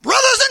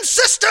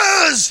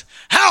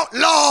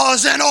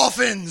widows and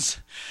orphans.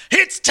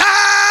 It's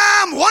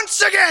time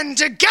once again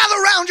to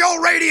gather round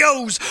your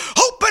radios,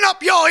 open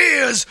up your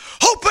ears,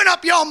 open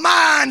up your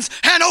minds,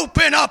 and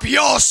open up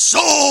your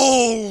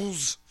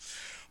souls.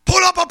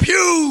 Pull up a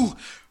pew,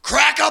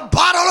 crack a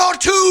bottle or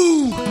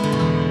two.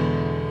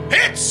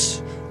 It's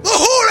the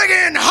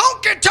Hooligan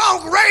Honky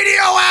Tonk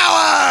Radio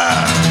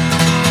Hour.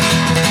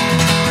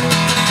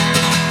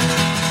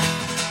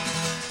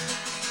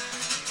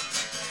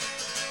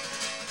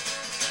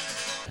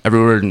 Every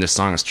word in this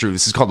song is true.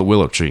 This is called The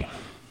Willow Tree.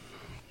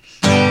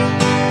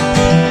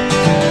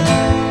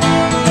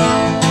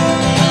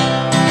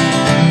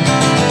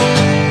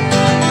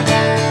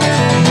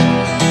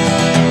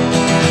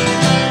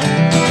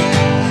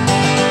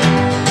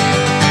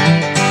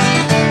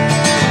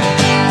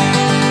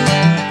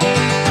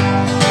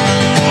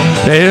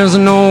 There's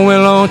an old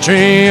willow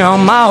tree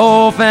on my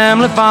old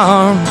family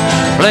farm.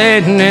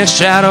 Played in its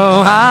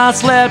shadow, I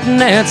slept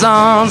in its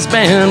arms.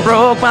 Been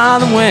broke by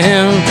the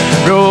wind,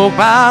 broke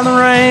by the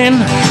rain,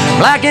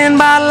 blackened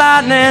by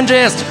lightning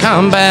just to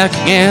come back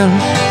again.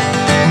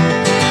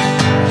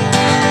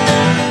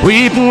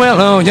 Weeping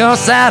willow, your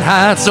sad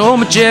height, so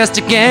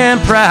majestic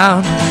and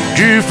proud.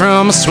 Drew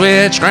from a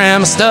switch,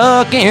 grandma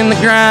stuck in the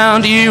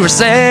ground. You were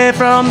saved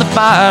from the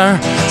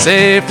fire,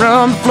 saved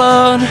from the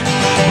flood,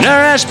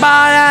 nourished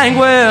by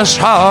anguish,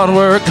 hard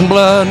work and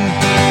blood.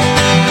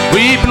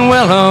 Weeping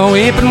willow,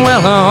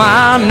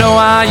 I know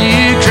why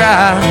you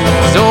cry.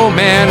 So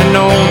many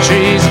old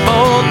trees are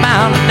both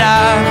bound to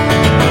die.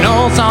 And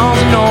old songs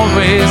and old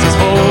ways is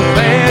both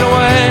fade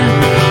away.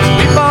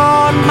 We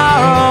bought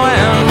tomorrow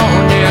and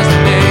mourn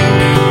yesterday.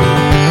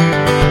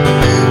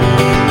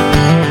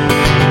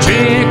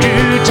 Tree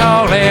grew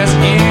tall as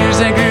years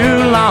they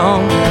grew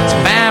long.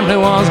 Some family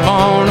was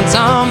born and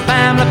some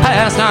family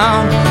passed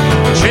on.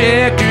 The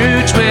tree grew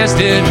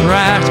twisted,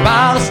 racked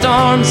by the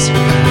storms.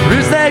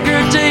 Roots they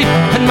grew deep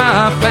and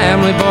my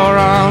family bore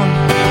on.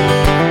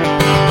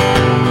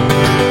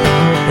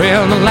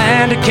 Well, the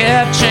land it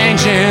kept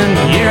changing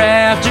year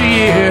after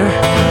year.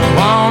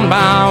 One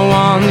by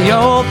one the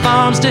old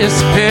farms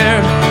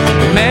disappeared.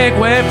 They make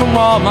way for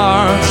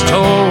Walmart's,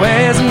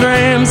 tollways and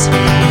dreams,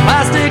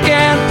 plastic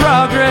and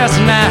progress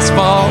and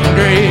asphalt and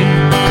greed.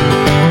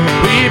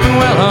 Weeping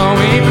willow, I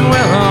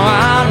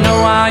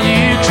know why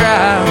you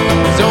cry.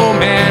 So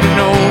many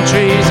old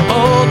trees are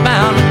both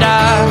bound to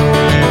die.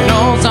 And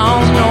old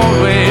songs and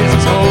old ways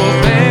is both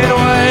fade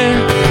away.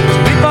 So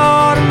we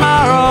bought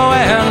tomorrow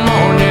and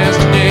mourn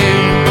yesterday.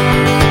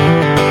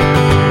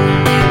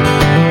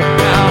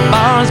 Now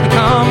barns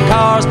become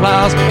cars,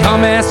 plows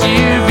become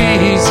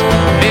SUVs,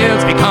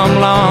 fields become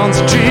lawns,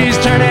 and trees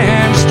turn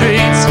into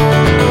streets.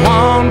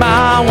 One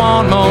by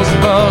one most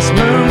of us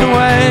moved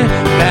away.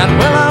 That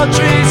willow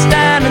tree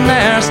standing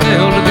there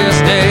still to this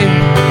day.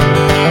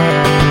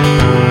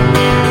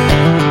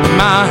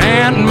 My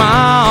aunt and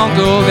my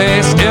uncle,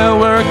 they still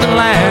work the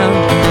land.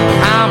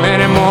 How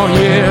many more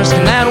years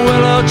can that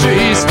willow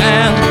tree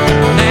stand?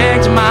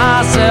 Think to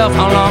myself,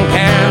 how long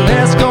can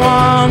this go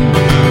on?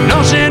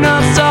 Notion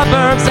of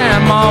suburbs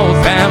and my old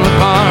family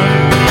farm.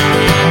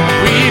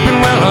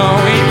 Weeping willow,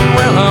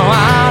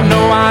 I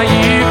know why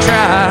you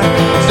cry.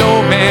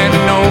 So many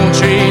old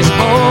trees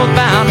both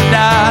bound to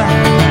die.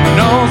 And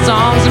old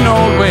songs and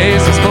old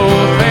ways is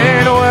both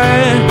fade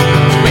away.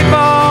 So we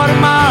bought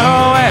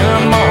tomorrow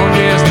and mourn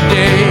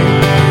yesterday.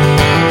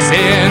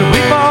 Said we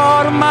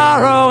bought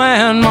tomorrow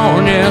and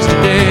mourn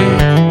yesterday.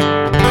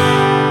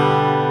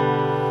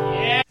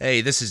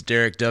 Hey, this is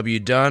Derek W.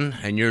 Dunn,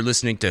 and you're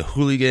listening to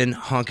Hooligan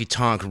Honky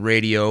Tonk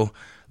Radio,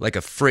 like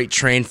a freight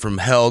train from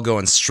hell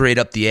going straight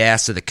up the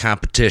ass of the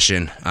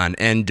competition on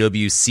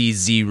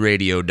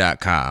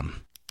nwczradio.com.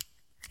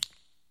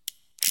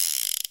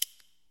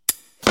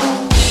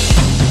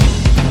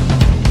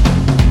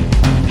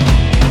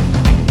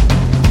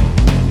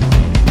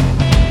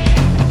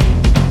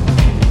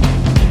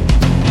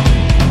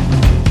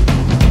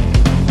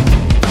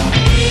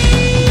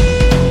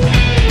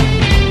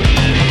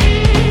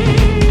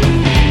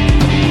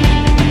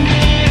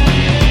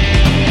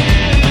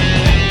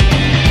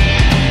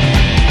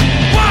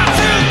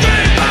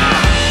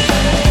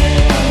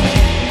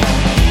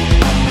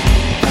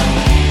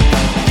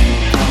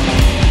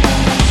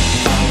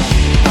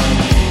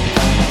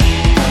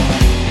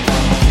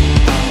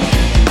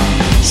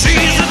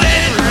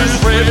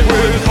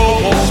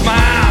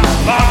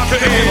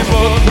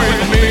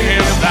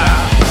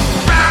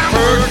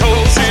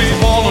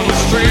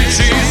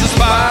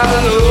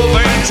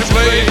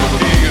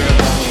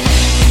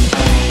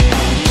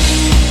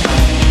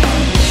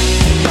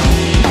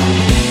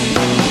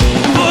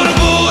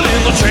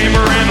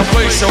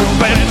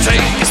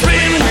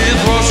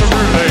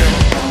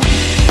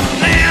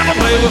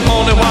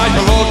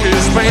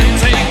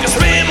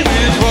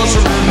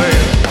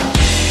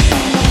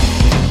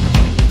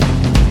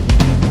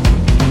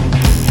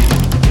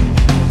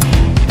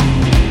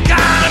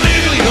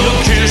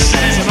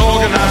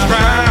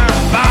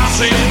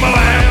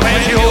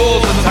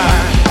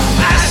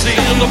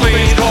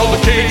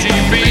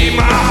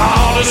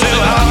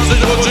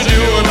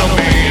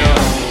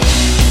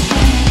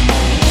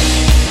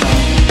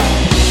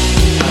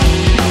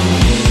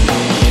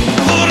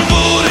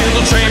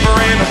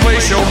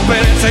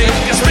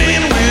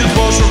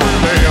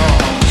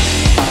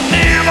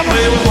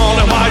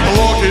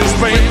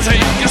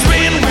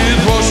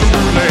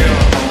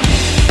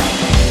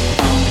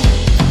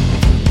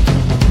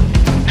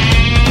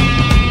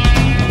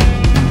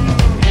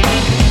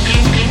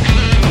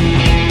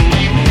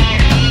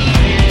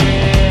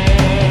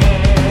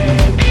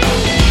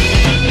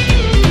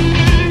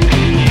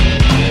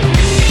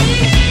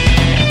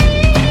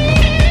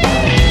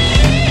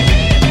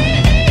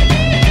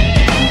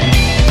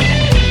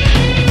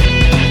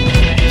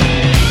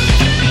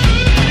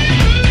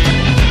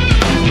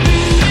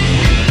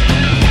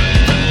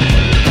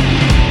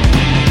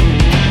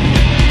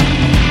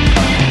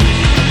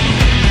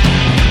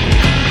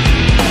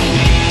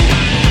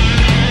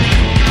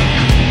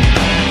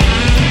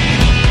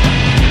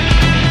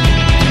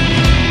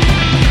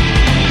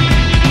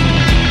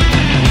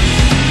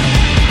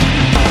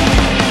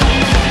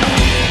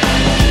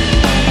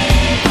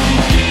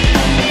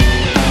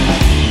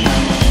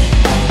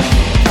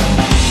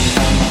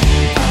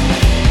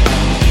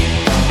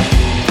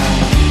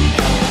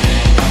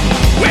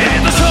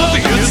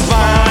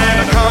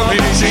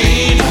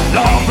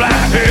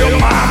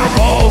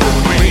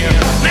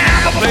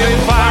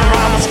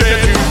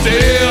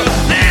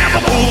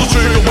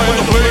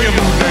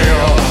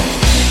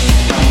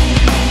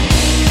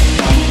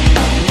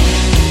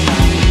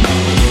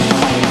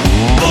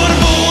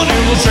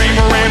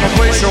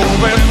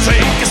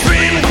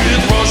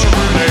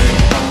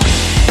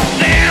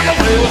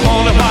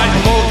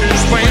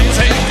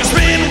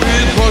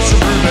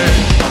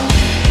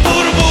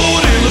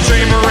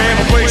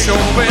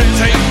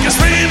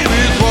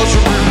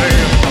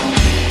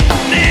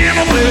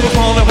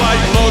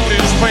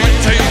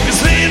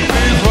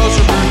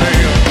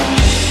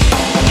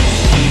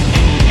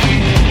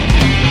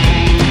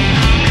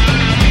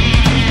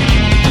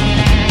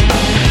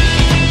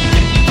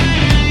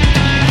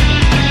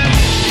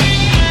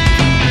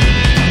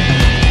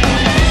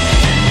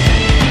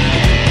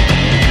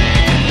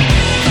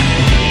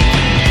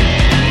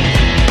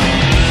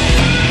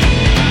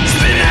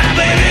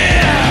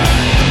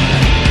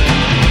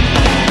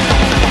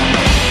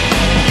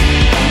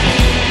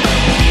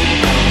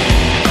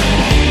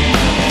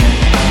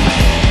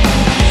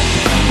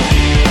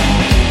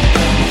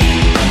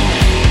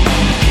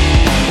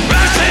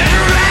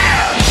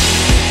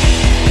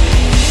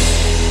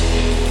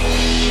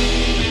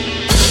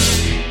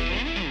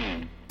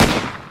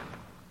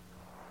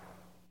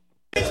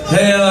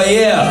 Hell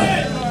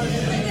yeah.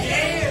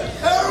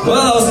 Well,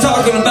 I was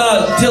talking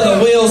about till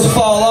the wheels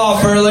fall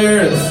off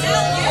earlier.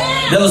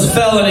 Those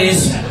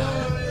felonies.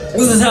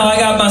 This is how I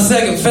got my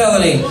second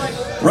felony,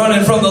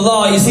 running from the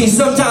law. You see,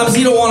 sometimes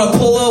you don't want to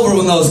pull over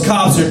when those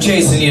cops are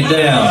chasing you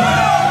down.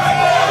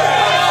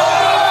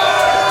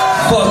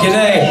 Fucking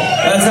A.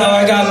 That's how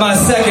I got my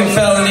second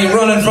felony,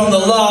 running from the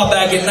law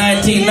back in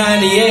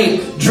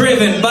 1998,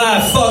 driven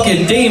by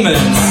fucking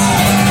demons.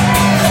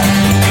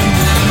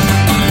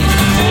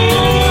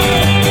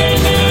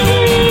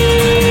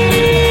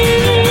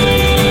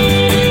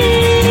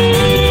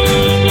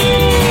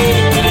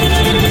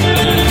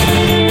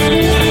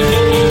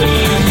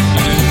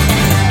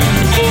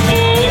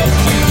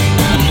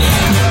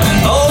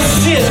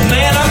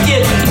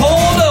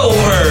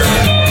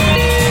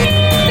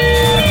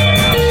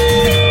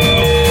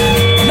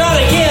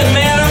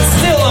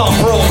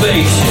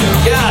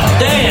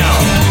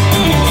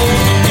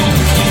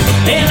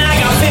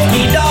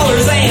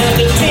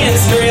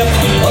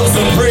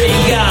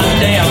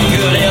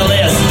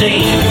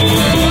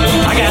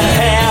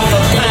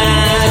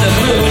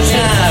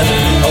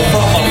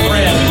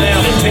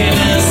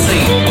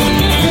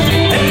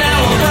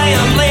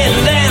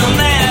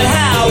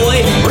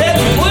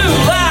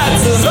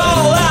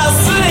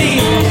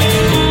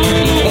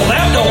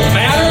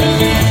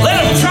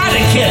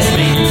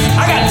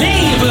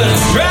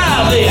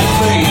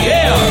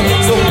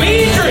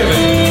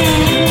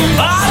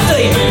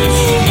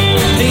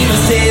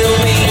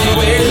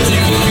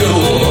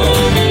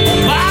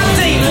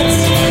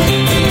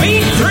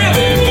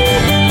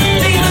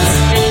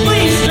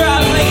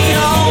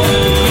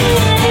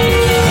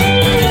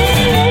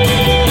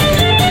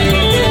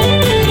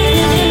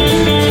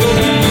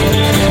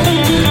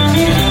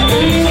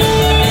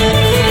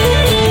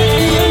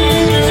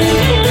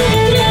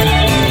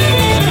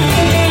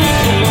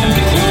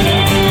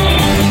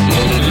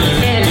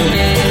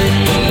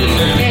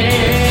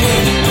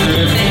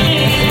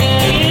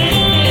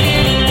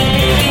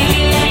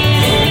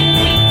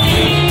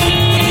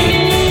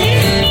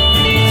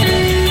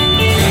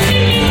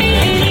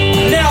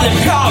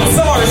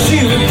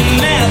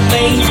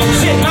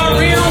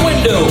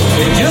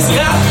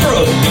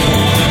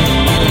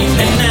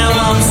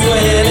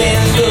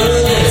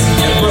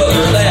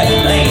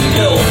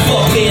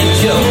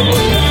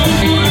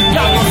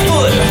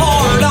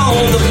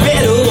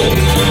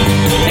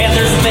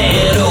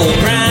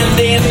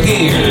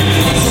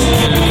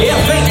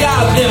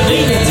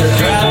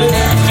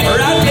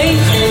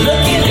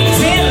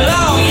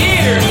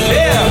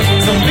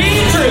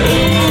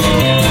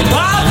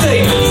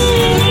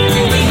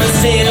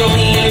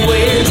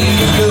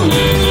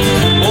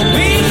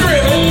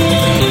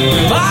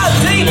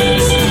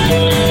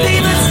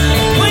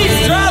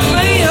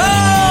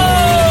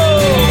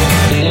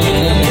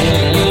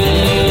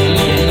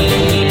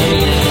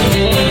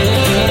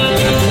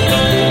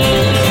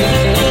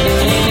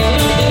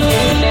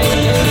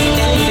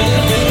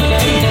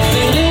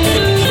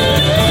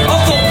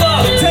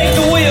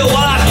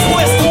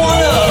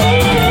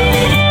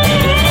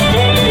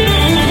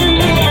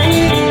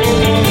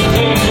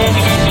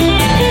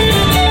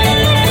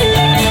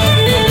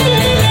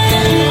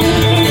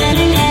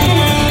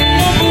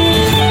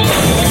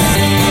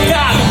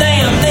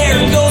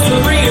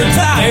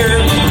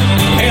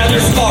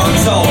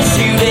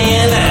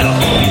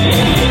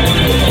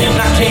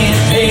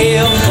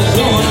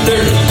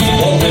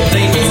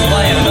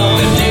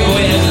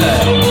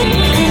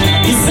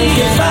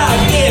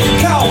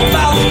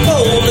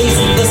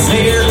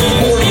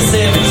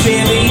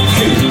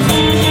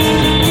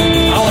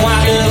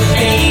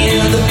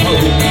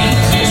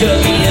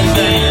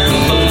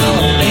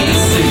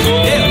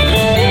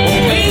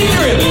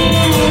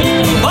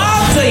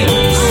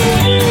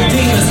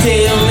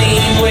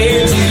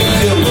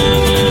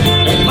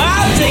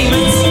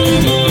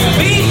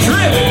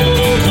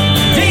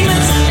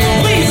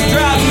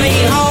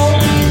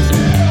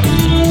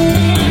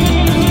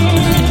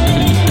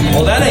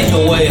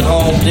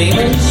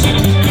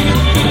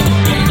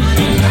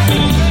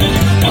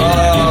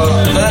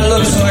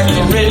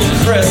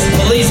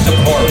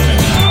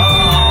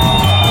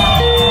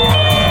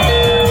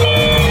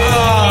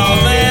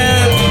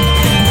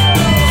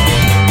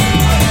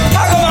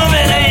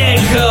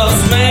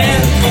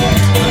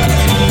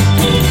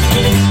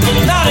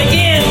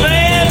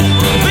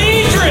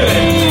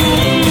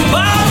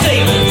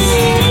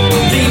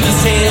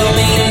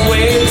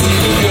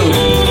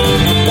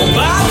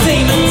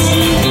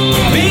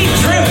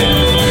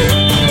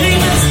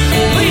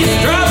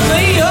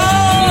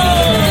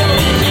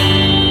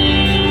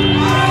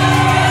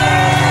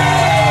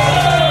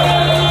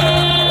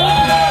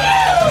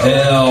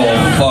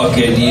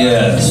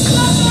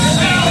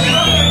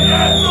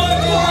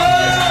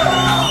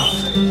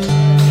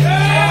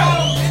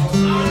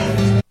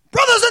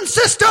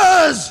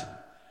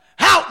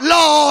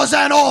 Outlaws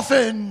and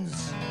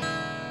orphans.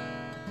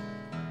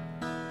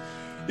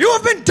 You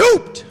have been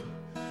duped.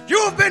 You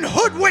have been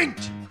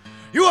hoodwinked.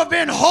 You have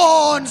been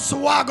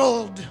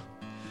hornswoggled.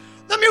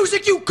 The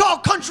music you call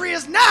country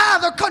is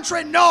neither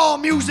country nor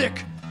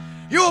music.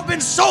 You have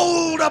been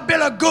sold a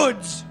bill of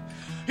goods.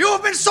 You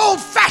have been sold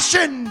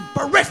fashion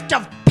bereft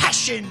of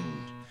passion.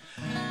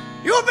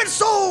 You have been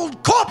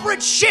sold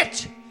corporate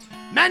shit,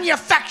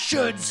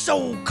 manufactured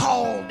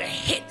so-called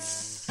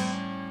hits.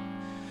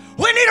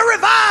 We need a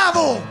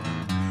revival.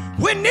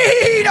 We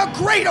need a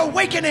great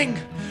awakening.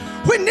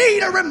 We need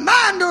a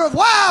reminder of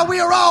why we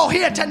are all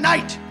here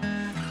tonight.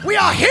 We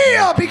are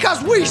here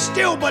because we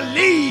still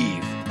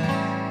believe.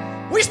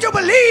 We still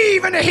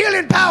believe in the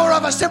healing power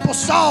of a simple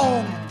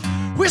song.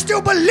 We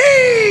still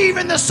believe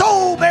in the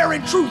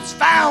soul-bearing truths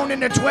found in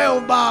the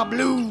 12-bar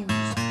blues.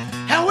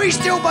 And we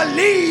still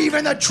believe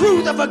in the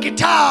truth of a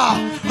guitar,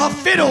 a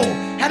fiddle,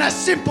 and a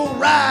simple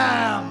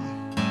rhyme.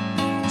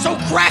 So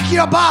crack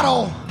your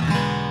bottle,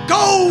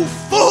 go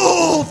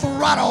full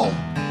throttle,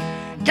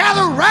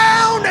 gather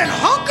round and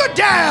hunker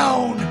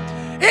down.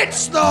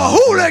 It's the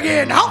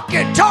Hooligan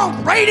Honky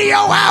Tonk Radio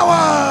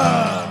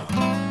Hour.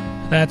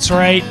 That's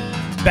right,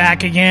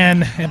 back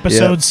again,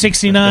 episode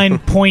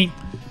 69.1.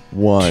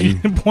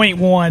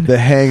 The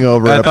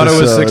Hangover I episode. thought it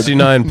was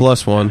 69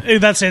 plus 1.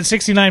 That's it,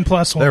 69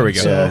 plus 1. There we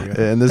go. So,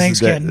 And this Thanks,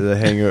 is Ken. the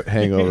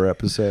hangover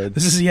episode.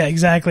 this is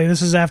exactly.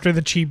 This is after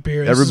the cheap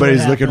beer. This is what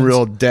Everybody's looking happens.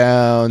 real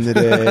down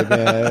today,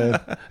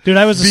 man. Dude,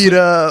 I was Beat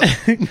up.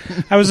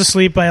 I was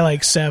asleep by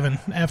like 7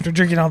 after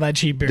drinking all that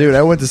cheap beer. Dude,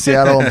 I went to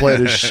Seattle and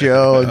played a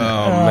show and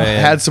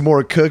Man. had some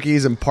more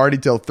cookies and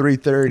partied till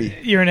 3:30.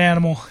 You're an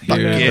animal. You're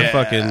an Dude, animal. the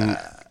fucking...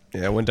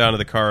 Yeah, I went down to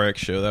the Car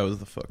X show. That was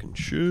the fucking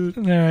shit.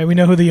 All right, we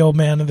know who the old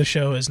man of the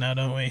show is now,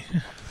 don't we?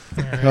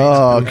 All right.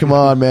 Oh, come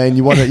on, man.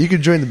 You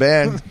can join the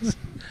band.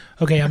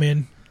 Okay, I'm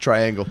in.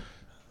 Triangle.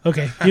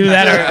 Okay, either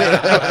that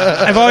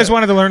or I've always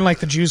wanted to learn like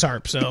the Jews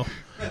harp. So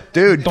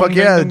Dude, fuck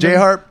yeah, the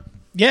J-Harp.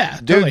 yeah,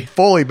 Dude, totally.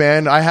 Foley,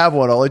 man. I have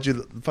one. I'll let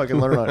you fucking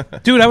learn on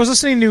it. Dude, I was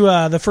listening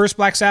to the first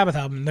Black Sabbath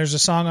album. There's a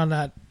song on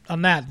that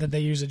they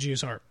use a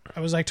Jews harp. I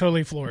was like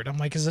totally floored. I'm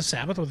like, is this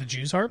Sabbath with a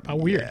Jews harp? How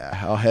weird. Yeah,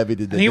 how heavy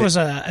did I they think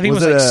it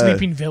was like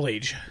Sleeping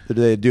Village. Did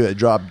they do a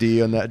drop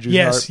D on that Jews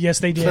harp? Yes,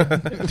 they did.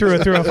 through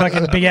a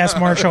fucking big ass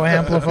Marshall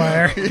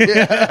amplifier.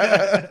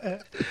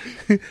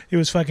 It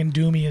was fucking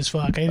doomy as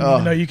fuck. I didn't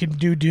even know you could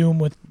do doom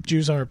with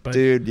Jews harp, but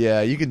Dude,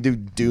 yeah, you can do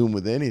Doom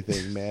with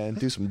anything, man.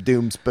 Do some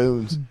Doom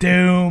spoons.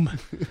 doom.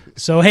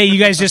 So hey, you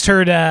guys just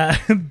heard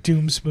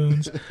Doom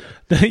Spoons.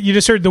 You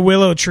just heard The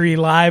Willow Tree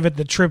live at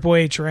the Triple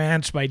H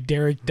Ranch by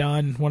Derek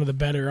Dunn, one of the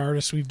better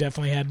artists we've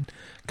definitely had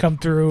come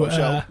through.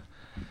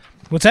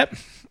 What's that?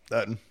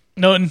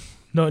 Nothing.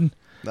 Nothing.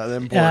 Not that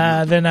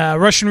important. Then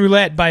Russian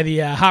Roulette by the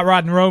Hot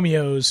Rod and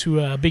Romeos,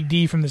 who Big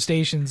D from the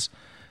station's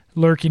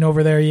lurking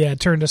over there. Yeah,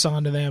 turned us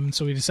on to them,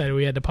 so we decided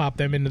we had to pop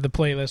them into the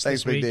playlist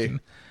Thanks, this week. Big D.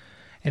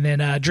 And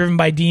then Driven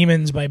by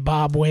Demons by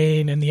Bob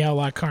Wayne and the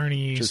Outlaw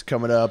Carnies. Just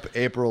coming up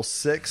April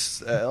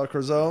 6th at El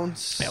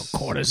Corzones. El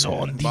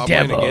Corazon, the Bob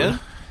Wayne devil. again?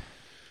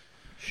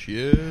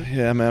 Shit.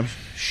 Yeah, man.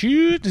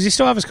 Shoot. Does he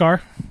still have his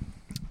car?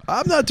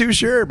 I'm not too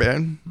sure,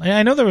 man.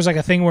 I know there was like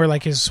a thing where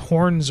like his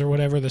horns or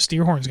whatever, the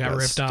steer horns got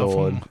ripped off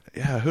stolen. him.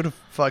 Yeah, who the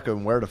fuck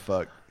and where the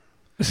fuck?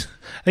 I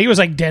think it was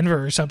like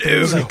Denver or something. It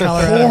was like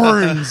Colorado.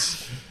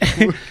 Horns.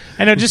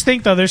 I know. Just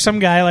think though, there's some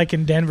guy like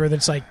in Denver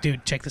that's like,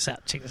 dude, check this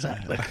out. Check this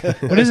out. Like,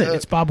 what is it?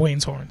 It's Bob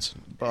Wayne's horns.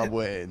 Bob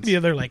Wayne's. Yeah,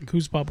 they're like,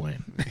 who's Bob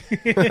Wayne?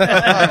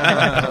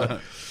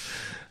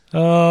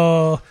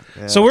 Oh,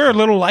 so we're a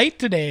little light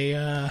today.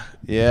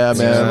 Yeah, a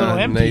little man.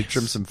 empty. Nate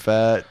Trim some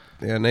fat.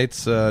 Yeah,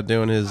 Nate's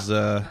doing his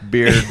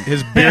Beard.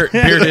 his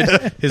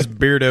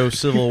beardo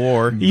Civil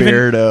War.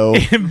 Beardo.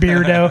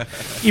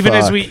 Beardo. Even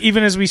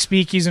Fuck. as we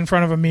speak, he's in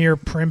front of a mirror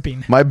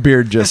primping. My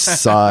beard just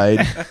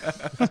sighed.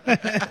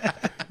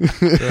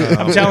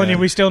 I'm telling you,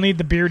 we still need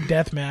the beard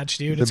death match,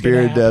 dude. The It's gonna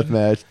beard happen. death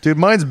match. Dude,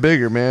 mine's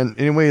bigger, man.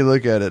 Any way you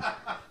look at it.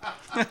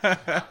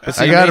 But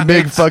see, I got a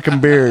big Nate's-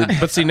 fucking beard.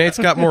 But see, Nate's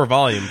got more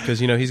volume because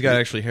he's got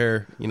actually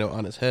hair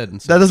on his head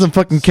and That stuff. doesn't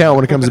fucking count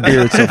when it comes to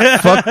beard, so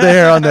fuck the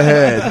hair on the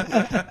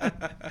head.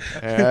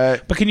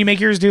 Alright? But can you make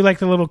yours do like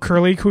the little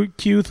curly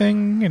Q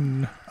thing?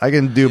 And I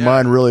can do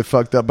mine really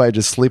fucked up by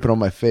just sleeping on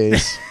my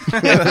face.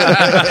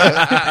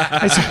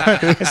 I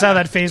saw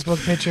that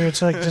Facebook picture.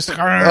 It's like just.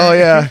 Oh,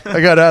 yeah.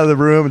 I got out of the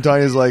room and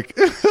Tanya's like,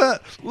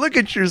 look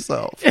at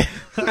yourself.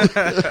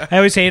 I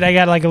always hate. I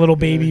got like a little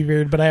baby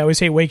beard, but I always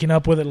hate waking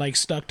up with it like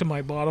stuck to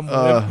my bottom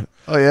lip,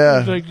 Oh,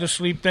 yeah. like the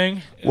sleep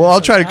thing. Well, It's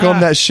I'll try to like, comb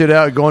that shit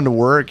out going to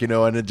work, and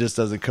it just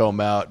doesn't comb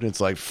out. And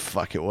it's like,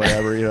 fuck it,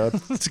 whatever,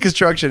 It's a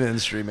construction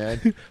industry,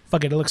 man.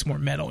 Fuck it. It looks more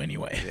metal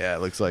anyway. Yeah,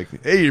 it looks like,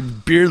 hey, your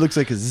beard looks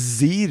like a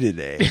Z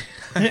today.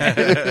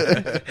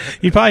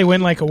 You'd probably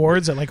win like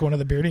awards at like one of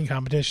the bearding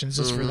competitions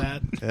just for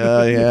that.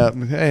 Yeah.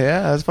 Hey,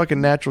 yeah, that's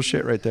fucking natural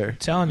shit right there.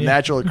 Telling you.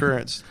 Natural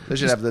occurrence. They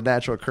should have the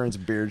natural occurrence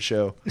beard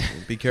show.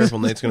 Be careful,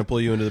 Nate's going to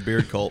pull you into the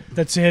beard cult.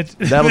 That's it.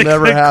 That'll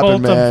never happen,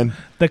 cult man.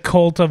 The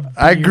cult of.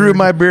 I grew beard.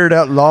 my beard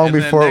out long And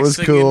then before it next was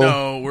thing cool. You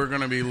know, we're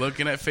gonna be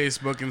looking at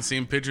Facebook and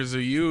seeing pictures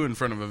of you in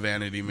front of a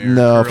vanity mirror.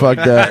 No, curling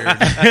fuck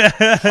that.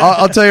 your beard.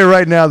 I'll tell you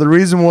right now, the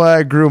reason why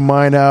I grew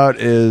mine out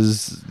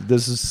is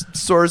this is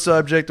sore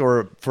subject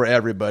or for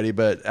everybody,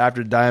 but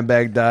after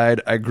Dimebag died,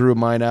 I grew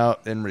mine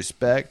out in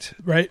respect.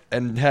 Right.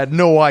 And had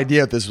no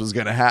idea this was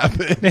going to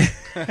happen.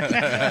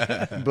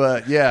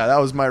 But yeah, that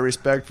was my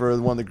respect for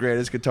one of the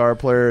greatest guitar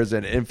players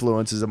and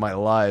influences in my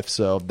life.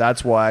 So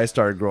that's why I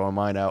started growing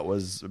mine out,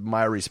 was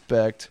my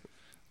respect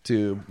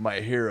to my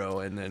hero.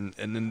 And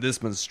then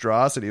this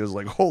monstrosity was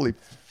like, holy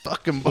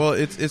fucking. Well,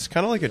 it's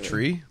kind of like a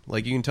tree.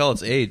 Like, you can tell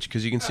its age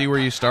because you can see where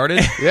you started.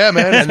 Yeah,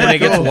 man. And then it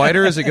gets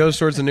whiter as it goes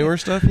towards the newer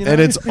stuff. You know?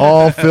 And it's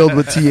all filled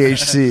with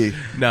THC.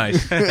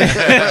 Nice.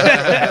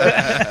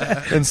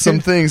 And some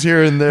things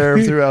here and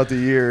there throughout the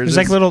years.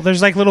 There's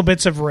like little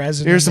bits of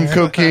resin. Here's in some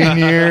there. cocaine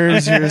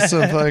years. Here's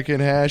some fucking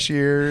hash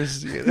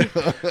years. You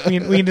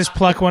know? We can just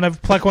pluck one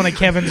of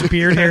Kevin's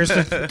beard hairs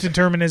to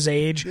determine his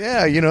age.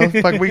 Yeah, you know,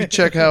 fuck, we can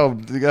check how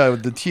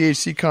the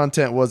THC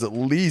content was at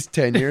least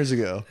 10 years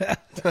ago.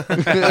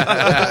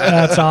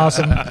 That's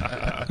awesome.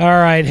 All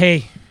right, hey,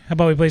 how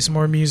about we play some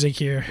more music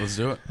here? Let's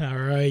do it. All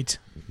right.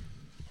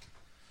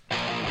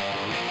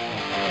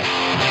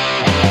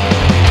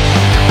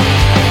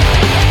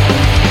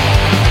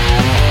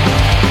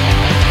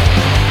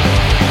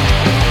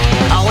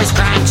 Always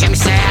crying to me,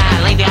 say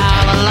I leave you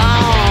all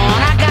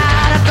alone. I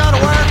gotta go to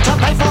work to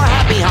pay for a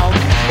happy home.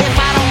 If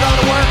I don't go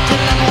to work,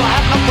 then we'll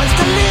have no place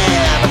to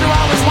live. But you're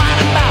always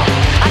whining about,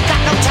 I got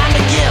no time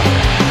to give.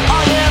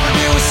 All you ever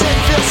do is sit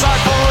and feel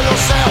sorry for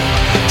yourself.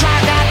 Try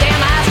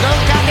goddamn eyes, go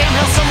goddamn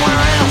hell somewhere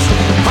else.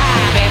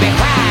 Cry, baby,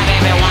 whine,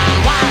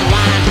 whine,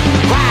 whine.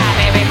 Cry,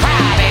 baby,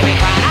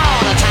 crying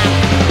all the time.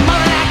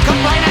 More of that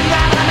complaining,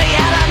 driving me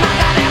out of my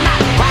goddamn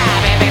mind. Cry,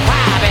 baby,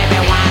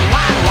 whine,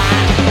 whine,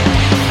 whine.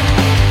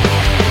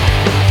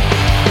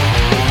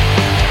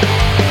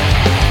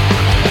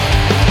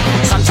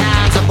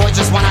 Sometimes the boys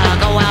just wanna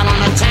go out on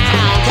the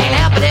town. Can't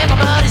help it,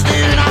 everybody's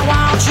doing, I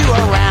want you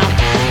around.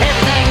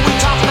 Everything we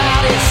talk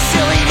about is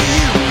silly to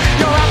you.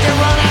 You're out there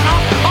running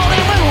off all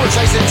them women we're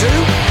chasing too.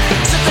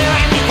 Sit there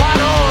and be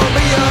quiet or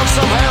be of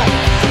some help.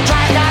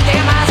 Try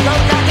goddamn eyes, go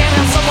goddamn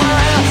hell somewhere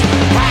else.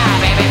 Cry,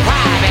 baby,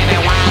 whine,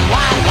 whine,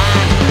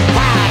 whine.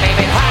 Cry,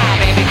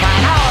 baby,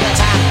 crying all the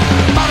time.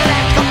 All of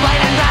that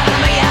complaining,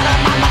 driving me out of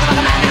my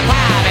motherfucking mind.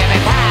 Cry,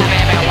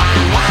 baby,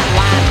 whine, whine,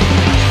 whine.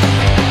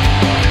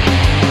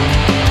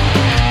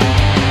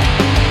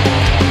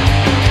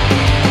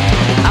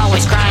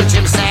 Always crying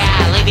to me, say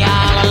I leave you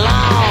all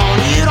alone.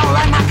 You don't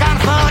like my kind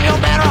of fun, you're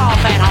better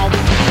off at home.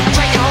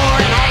 Drinking whore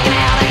and hanging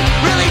out ain't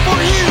really for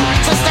you.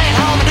 So stay at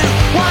home and do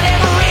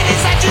whatever it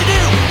is that you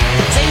do.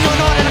 Seem to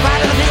annoy and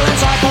pride and feeling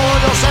sorry for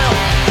yourself.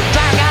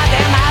 Drive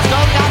goddamn eyes, go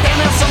goddamn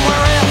hell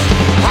somewhere else.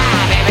 Cry,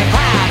 baby,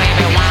 whine,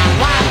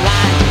 whine,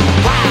 whine.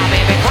 Cry,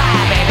 baby,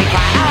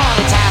 crying all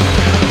the time.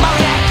 More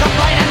of that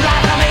complaining,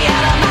 driving me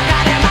out of my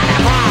goddamn mind.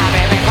 Cry,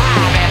 baby,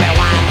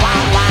 whine,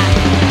 whine, whine.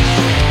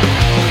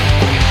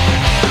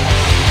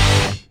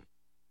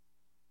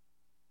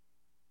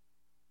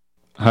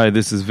 Hi,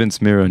 this is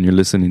Vince Mira, and you're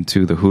listening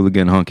to the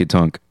Hooligan Honky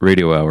Tonk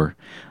Radio Hour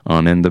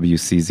on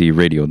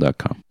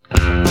nwczradio.com.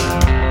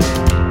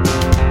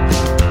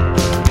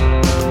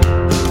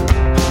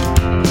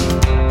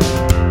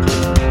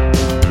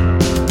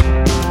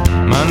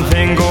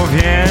 Mantengo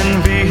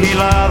bien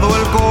vigilado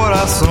el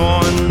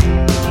corazón,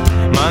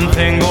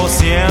 mantengo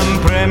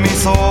siempre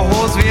mis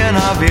ojos bien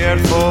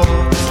abiertos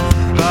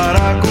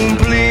para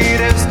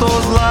cumplir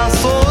estos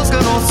lazos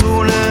que nos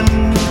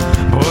unen,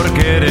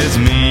 porque eres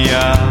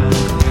mía,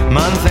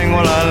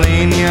 mantengo la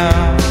línea.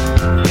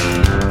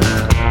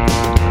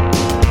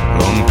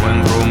 Lo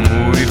encuentro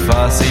muy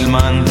fácil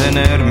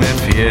mantenerme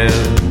fiel,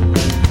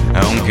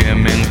 aunque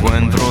me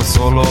encuentro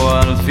solo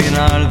al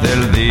final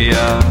del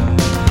día.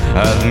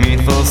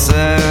 Admito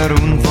ser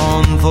un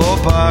tonto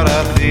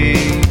para ti,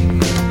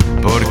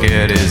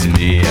 porque eres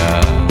mía,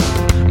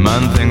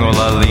 mantengo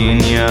la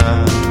línea.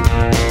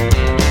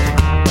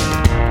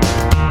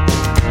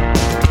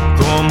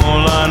 Como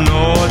la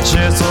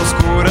noche es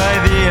oscura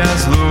y día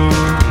es luz,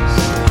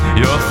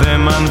 yo te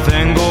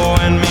mantengo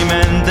en mi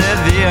mente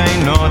día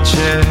y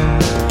noche,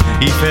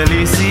 y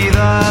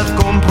felicidad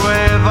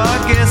comprueba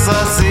que es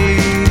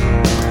así,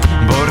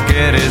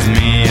 porque eres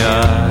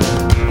mía,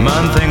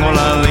 mantengo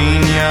la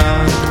línea.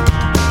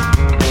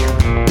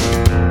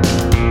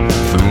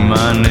 Tu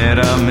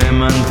manera me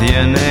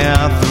mantiene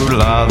a tu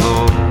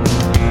lado,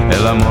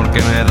 el amor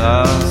que me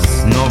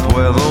das no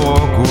puedo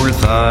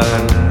ocultar.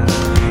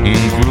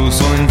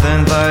 Incluso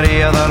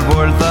intentaría dar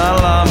vuelta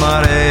a la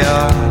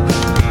marea,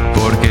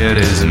 porque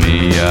eres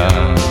mía,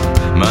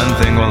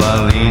 mantengo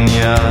la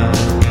línea.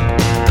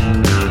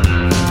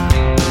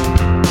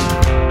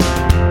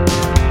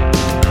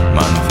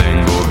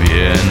 Mantengo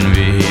bien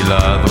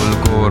vigilado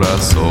el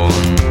corazón,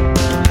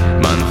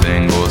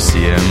 mantengo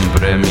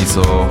siempre mis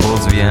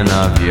ojos bien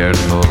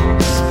abiertos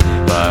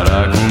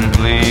para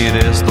cumplir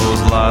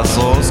estos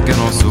lazos que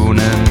nos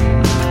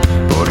unen,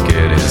 porque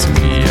eres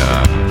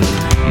mía,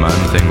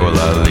 mantengo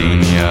la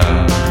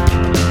línea.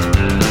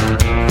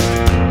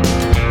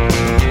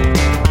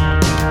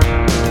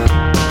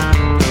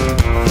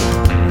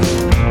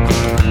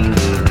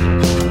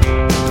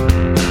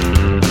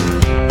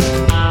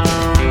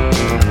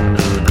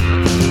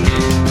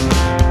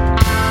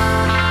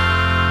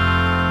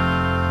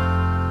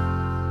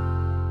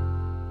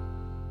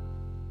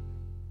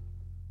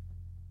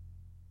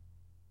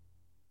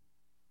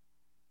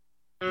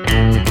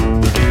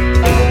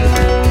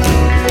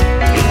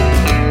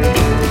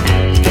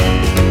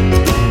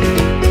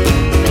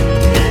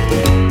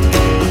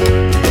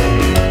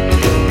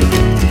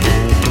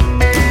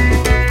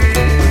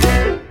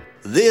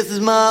 This is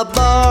my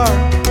bar.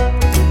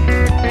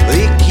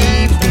 It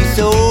keeps me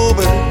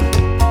sober.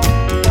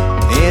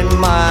 And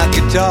my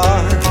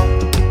guitar,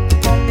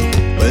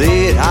 but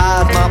it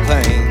hides my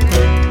pain.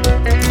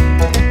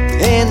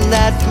 And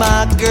that's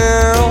my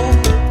girl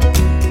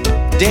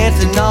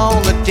dancing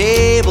on the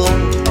table.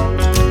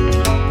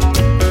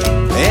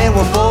 And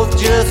we're both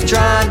just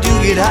trying to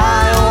get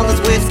high on this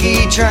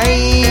whiskey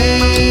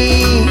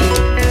train.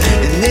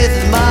 And this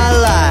is my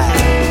life.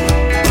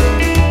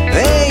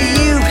 Hey,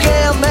 you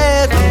can't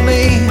mess with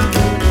me.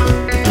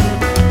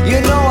 You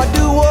know I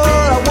do what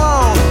I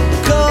want,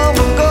 come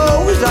and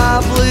go as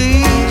I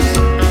please.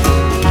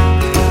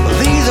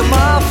 These are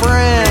my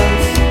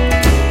friends.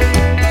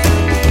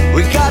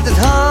 We got this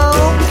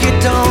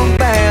honky-tonk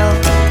band.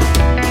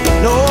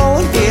 No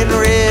one's getting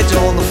rich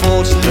on the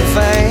fortune and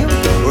fame.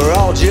 We're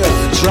all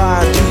just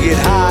trying to get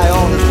high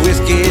on this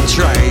whiskey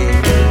train.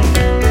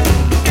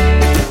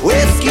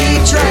 Whiskey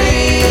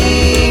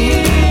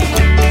train.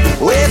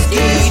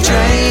 Whiskey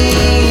train.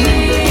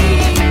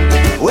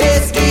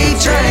 Whiskey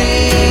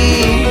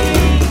train.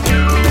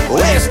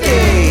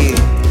 Whiskey.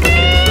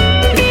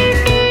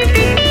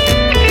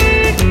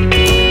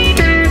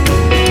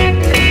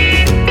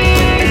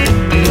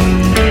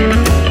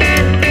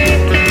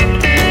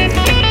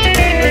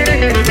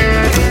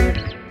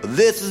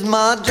 This is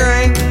my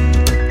drink.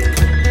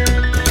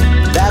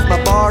 That's my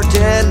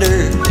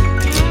bartender.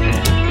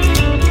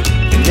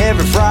 And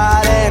every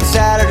Friday and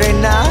Saturday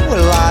night,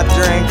 well, I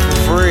drink for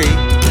free.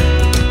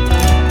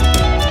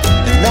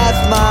 And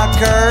that's my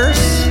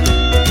curse.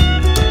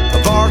 I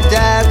barked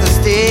at the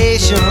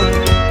station.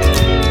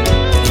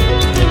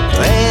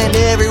 And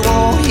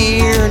everyone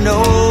here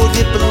knows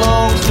it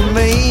belongs to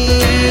me.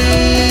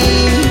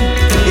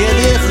 Yeah,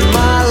 this is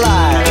my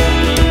life.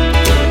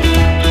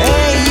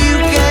 Hey, you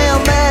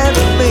can't mess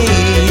with me.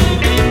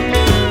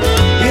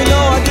 You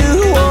know I do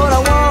what I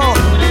want,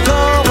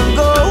 come and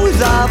go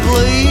as I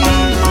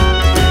please.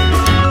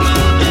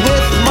 And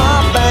this is my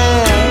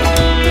band.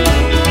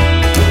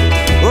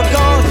 We're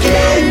gonna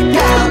kick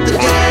out the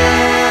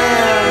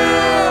gang.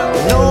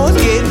 No one's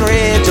getting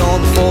rich on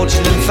the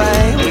fortune and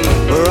fame.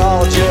 We're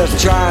all just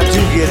trying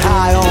to get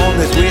high on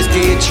this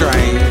whiskey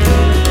train.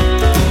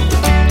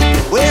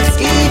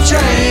 Whiskey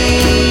train.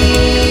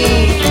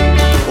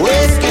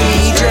 Whiskey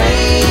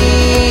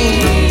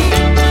train.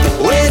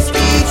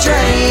 Whiskey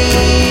train.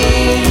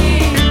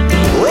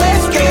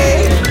 Whiskey.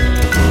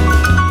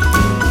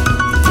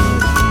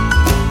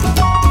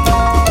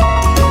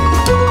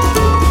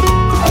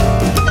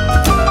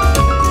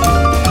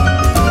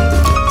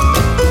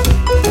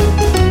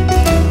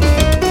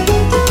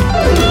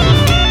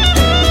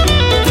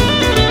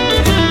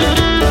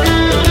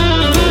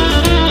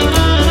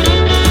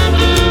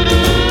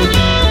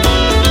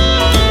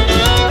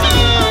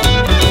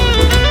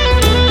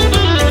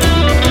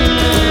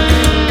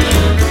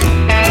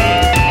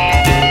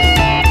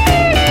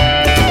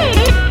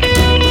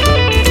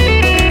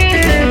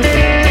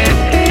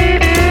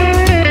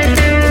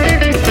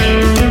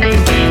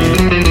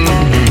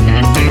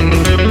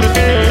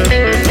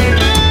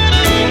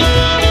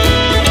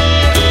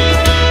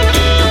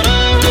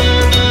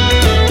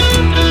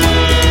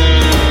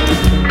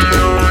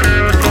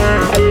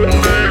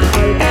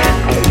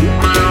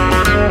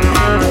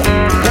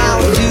 Now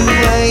it's 2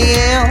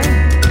 a.m.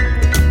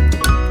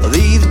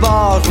 These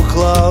bars were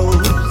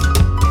closed.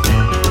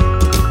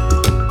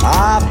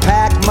 I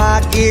pack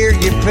my gear,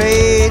 get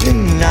paid,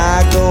 and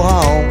I go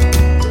home.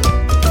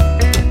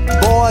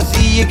 Boy, I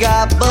see you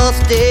got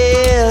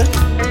busted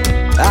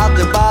out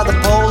there by the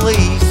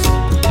police.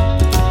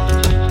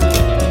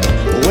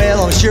 Well,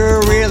 I'm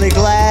sure really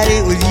glad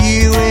it was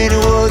you and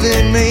it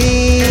wasn't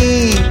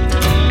me.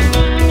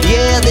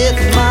 Yeah, this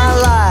is my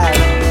life.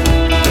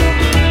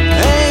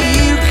 Hey,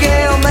 you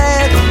can't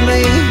mess with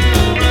me.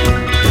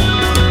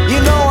 You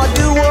know I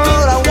do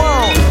what I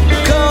want,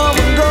 come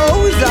and go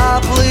as I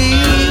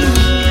please.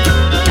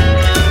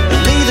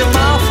 And these are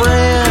my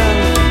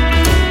friends.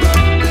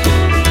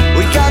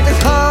 We got this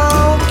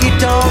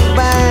honky-tonk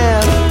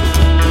band.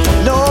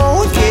 No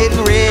one's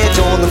getting rich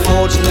on the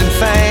fortune and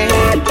fame.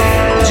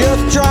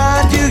 Just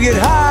trying to get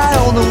high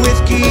on the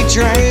whiskey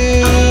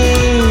train.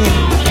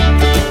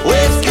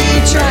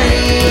 Whiskey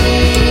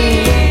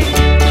train.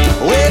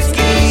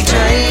 Whiskey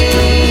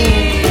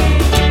train.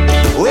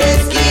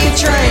 Whiskey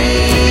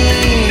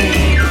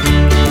train.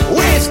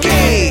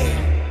 Whiskey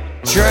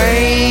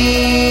train.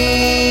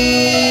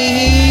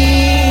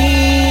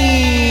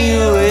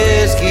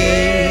 Whiskey.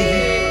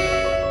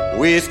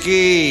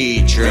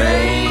 Whiskey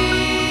train.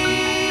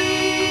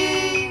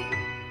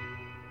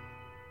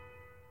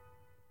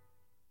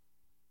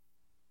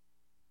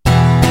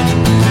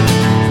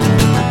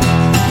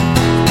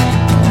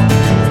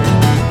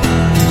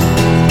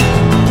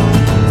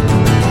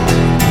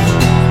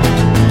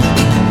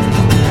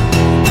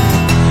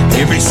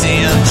 Ever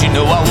since, you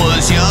know, I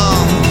was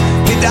young,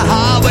 hit the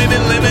highway,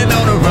 been living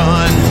on a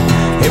run.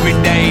 Every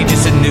day,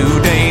 just a new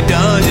day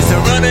done, just a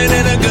running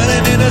and a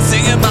gunning and a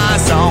singing my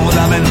songs.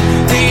 I've been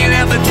hanging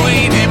out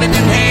between heaven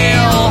and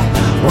hell.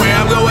 Where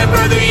I'm going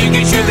further, you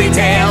can surely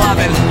tell. I've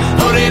been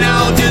holding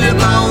on to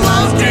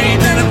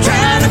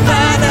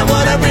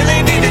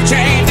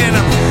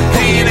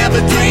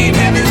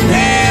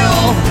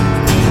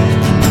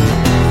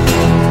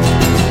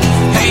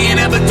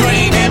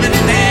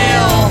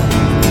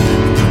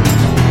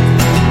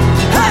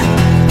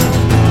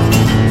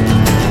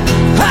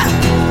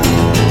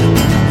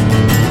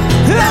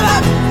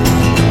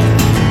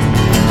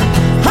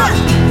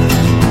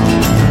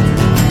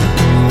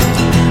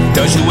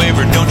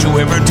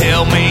ever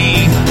tell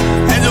me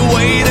there's a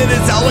way that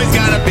it's always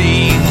gotta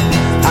be.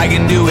 I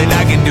can do it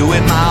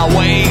my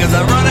way, 'cause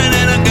I'm running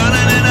and I'm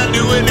gunning and I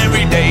do it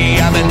every day.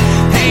 I've been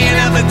hanging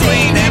out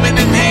between heaven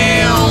and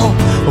hell.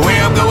 Where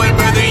I'm going,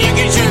 brother, you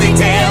can surely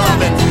tell. I've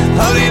been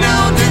holding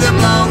on to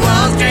them long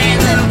lost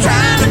dreams, and I'm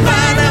trying to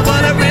find out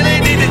what I really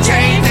need to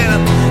change. And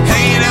I'm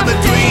hanging out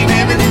between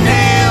heaven and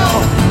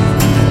hell.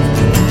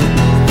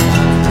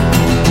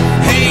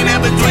 Hanging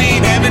out between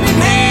heaven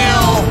and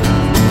hell.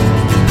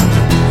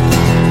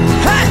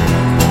 Ha!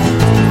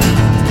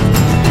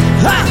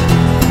 Ha!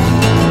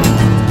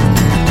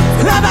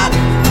 Ha!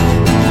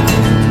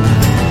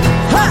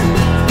 Ha!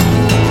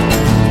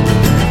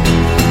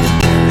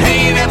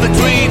 Hanging out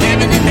between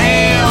heaven and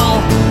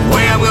hell.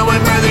 Where I'm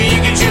going further,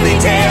 you can surely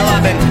tell.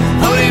 I've been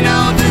holding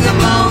on to some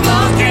long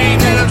lost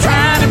dreams, and I'm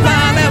trying to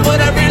find out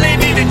what I really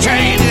need to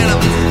change. And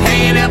I'm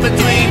hanging out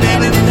between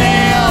heaven and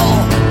hell.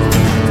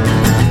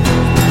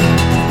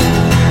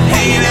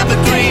 Hanging out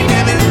between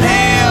heaven and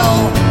hell.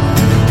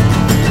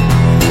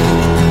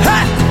 Ha!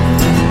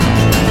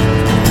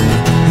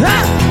 Ha!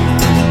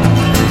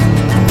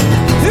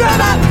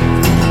 Ha!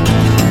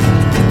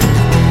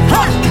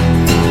 Ha!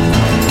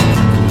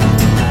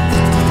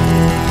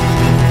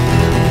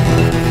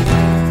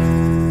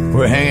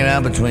 We're hanging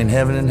out between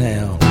heaven and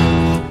hell.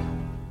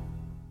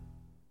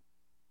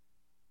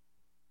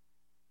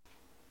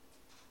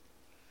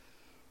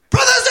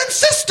 Brothers and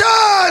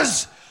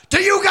sisters,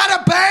 do you got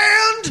a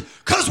band?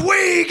 'Cause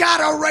we got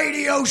a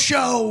radio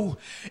show.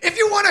 If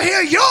you want to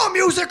hear your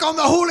music on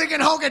the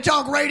Hooligan Honky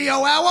Tonk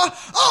Radio Hour,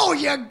 all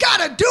you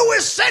gotta do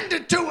is send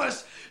it to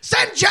us.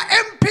 Send your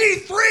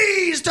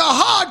MP3s to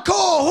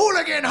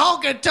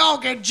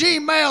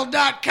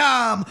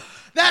hardcorehooliganhonkytonk@gmail.com.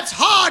 That's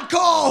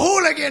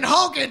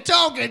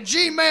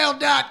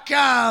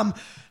hardcorehooliganhonkytonk@gmail.com.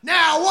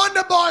 Now,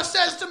 Wonderboy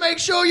says to make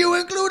sure you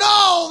include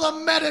all the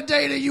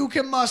metadata you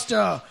can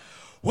muster.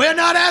 We're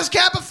not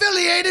ASCAP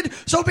affiliated,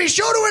 so be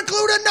sure to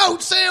include a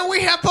note saying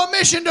we have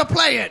permission to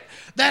play it.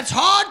 That's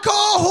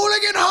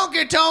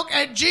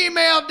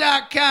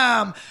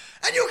hardcorehooliganhonkytonk@gmail.com.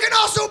 And you can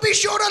also be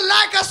sure to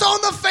like us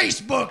on the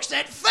Facebooks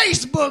at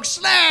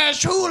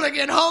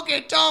Facebook/Hooligan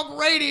Honky Tonk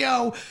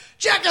Radio.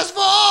 Check us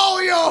for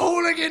all your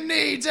hooligan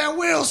needs, and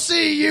we'll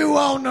see you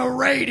on the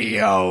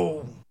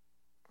radio.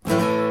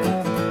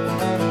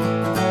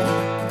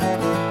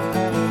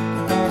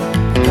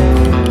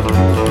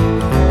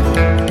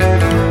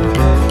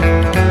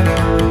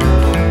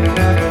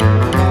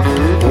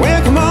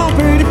 Well, come on,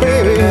 pretty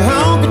baby,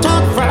 honky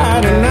tonk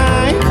Friday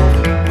night.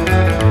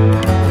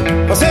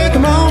 I said,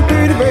 come on,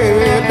 pretty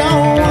baby,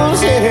 don't wanna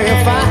sit here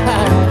and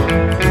fight.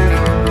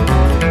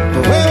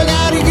 Well, we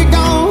gotta get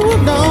going,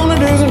 we're gonna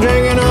do some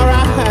drinking, alright.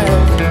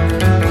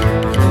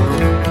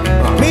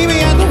 Meet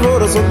me at the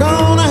road, so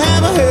gonna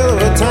have a hell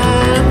of a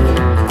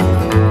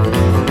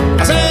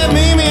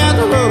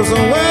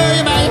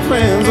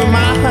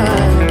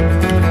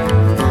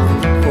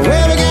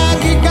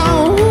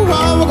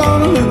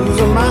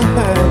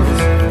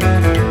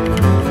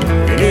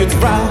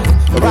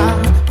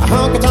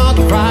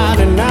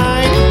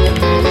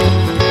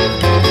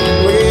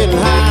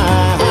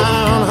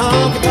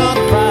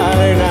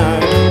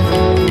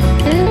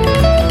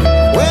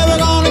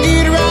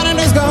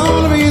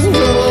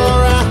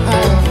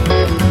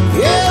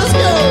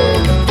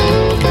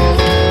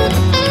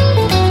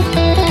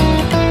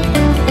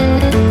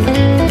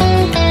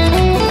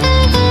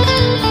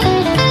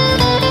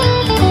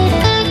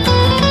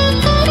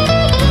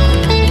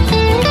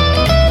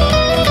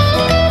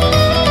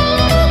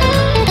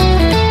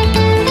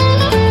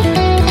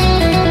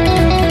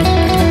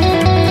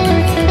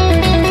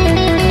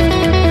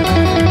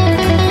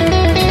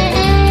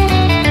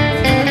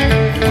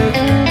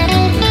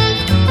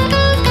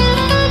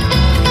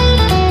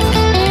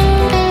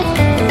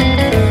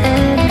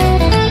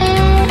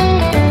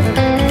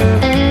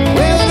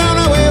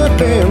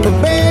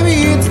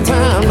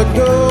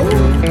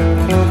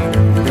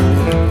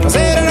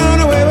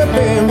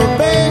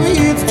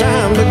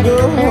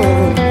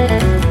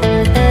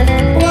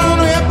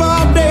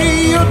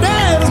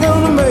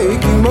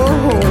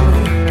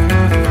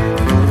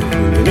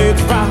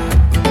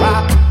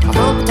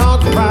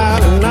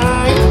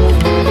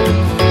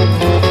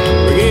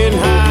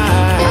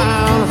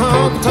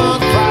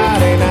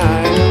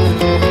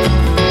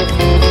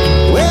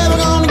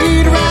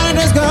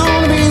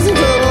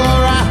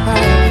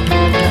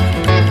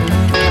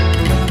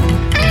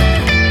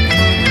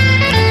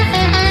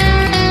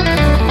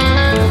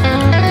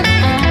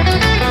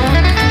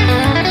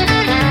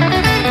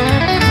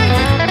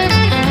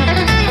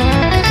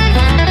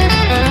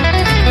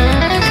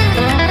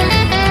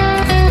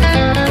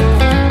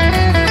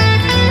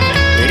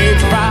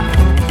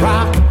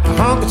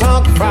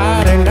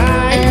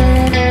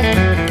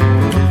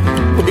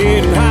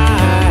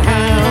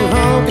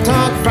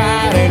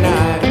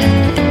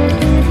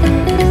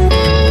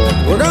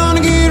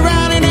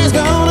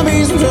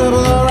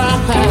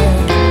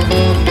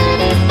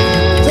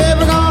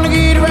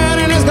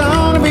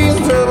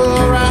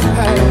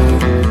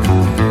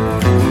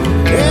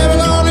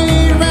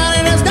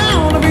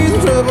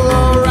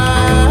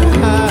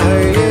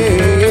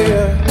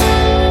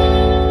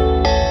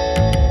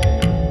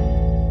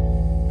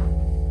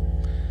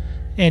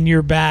And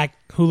you're back,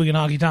 Hooligan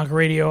Honky Tonk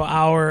Radio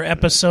Hour,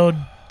 episode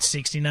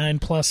 69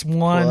 plus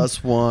 1.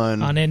 Plus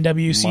 1. On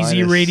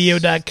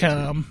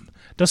NWCZRadio.com.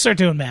 Don't start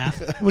doing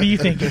math. What are you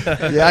thinking?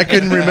 Yeah, I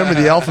couldn't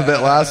remember the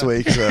alphabet last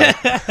week, so I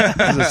was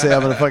going to say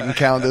I'm going to fucking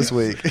count this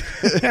week.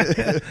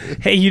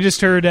 Hey, you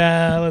just heard,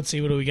 let's see,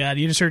 what do we got?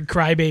 You just heard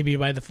Crybaby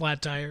by the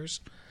Flat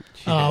Tires.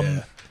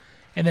 And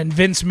then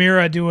Vince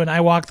Mira doing I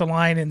Walk the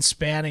Line in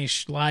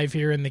Spanish live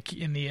here in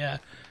the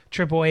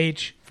Triple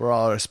H. For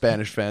all our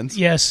Spanish fans.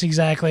 Yes,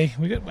 exactly.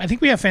 I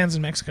think we have fans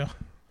in Mexico.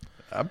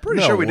 I'm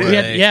pretty sure we do.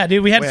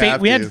 Dude, we had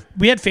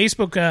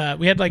Facebook.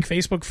 We had like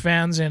Facebook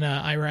fans in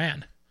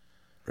Iran.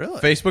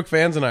 Really? Facebook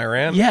fans in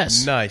Iran?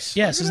 Yes. Nice.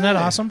 Yes, isn't that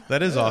awesome?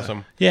 That is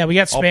awesome. Yeah, we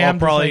got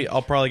spammed.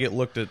 I'll probably get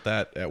looked at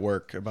that at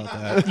work about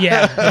that.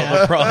 Yeah.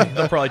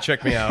 They'll probably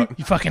check me out.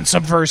 You fucking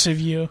subversive,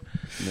 you.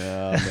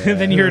 No, man.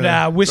 Then you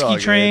heard Whiskey It's all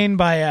Train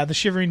by the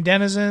Shivering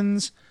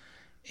Denizens.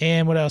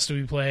 And what else do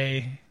we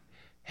play?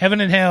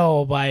 Heaven and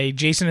Hell by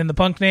Jason and the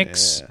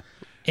Punknicks. Yeah.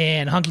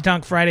 And Honky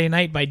Tonk Friday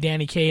Night by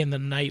Danny Kaye and the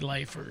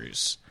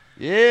Nightlifers.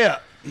 Yeah.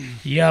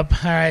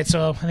 Yep. All right,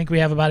 so I think we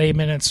have about 8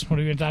 minutes. What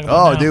are we going to talk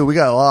about now? Dude, we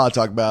got a lot to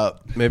talk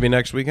about. Maybe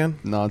next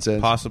weekend? Nonsense.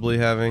 Possibly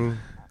having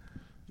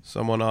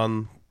someone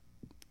on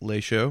Lay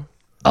Show.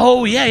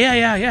 Oh,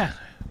 yeah.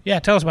 Yeah,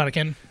 tell us about it,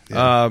 Ken.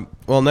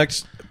 Well,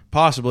 next,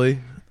 possibly,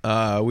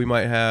 we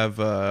might have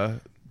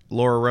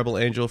Laura Rebel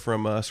Angel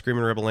from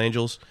Screaming Rebel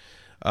Angels.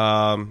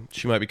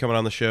 She might be coming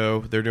on the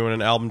show. They're doing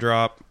an album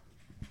drop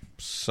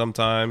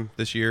sometime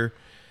this year,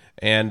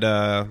 and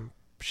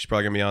she's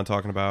probably going to be on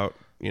talking about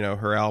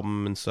her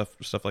album and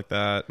stuff like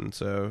that. And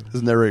so,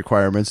 isn't there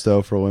requirements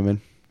though for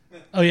women?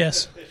 Oh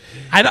yes,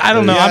 I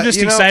don't know. I'm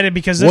just excited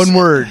because one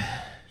word.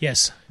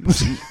 Yes.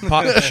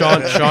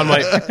 Sean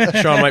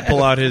might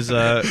pull out his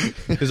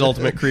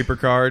ultimate creeper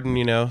card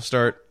and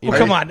start. Well,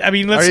 come on. I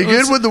mean, are you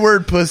good with the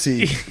word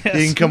pussy? Yes. You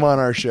can come on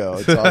our show.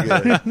 It's all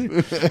good.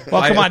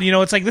 Well, come on.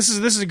 It's like this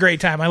is a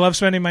great time. I love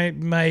spending my.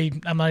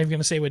 I'm not even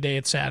going to say what day.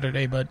 It's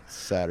Saturday, but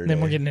Saturday.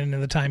 Then we're getting into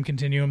the time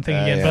continuum thing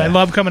again. Yeah. But I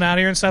love coming out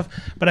here and stuff.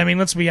 But I mean,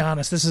 let's be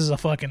honest. This is a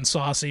fucking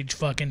sausage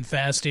fucking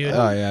fest, dude.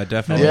 Oh yeah,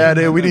 definitely. Yeah,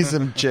 dude. We need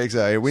some chicks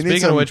out here.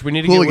 Speaking of which, we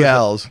need to get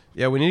gals.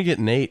 Yeah, we need to get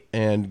Nate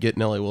and get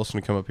Nellie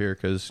Wilson to come up here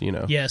because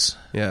Yes.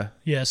 Yeah.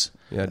 Yes.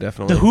 Yeah,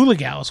 definitely. The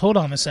Hooligals. Hold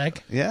on a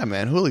sec. Yeah,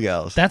 man.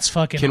 Hooligals. That's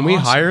fucking Can we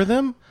hire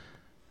them?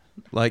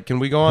 Like, can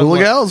we go on?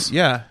 Hooligals?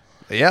 Yeah.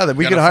 Yeah, that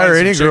we could hire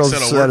any girls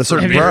at a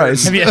certain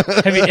price.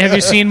 Have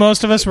you seen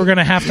most of us? We're going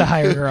to have to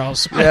hire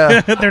girls. Yeah.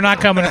 They're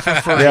not coming for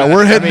free. Yeah,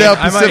 we're heading down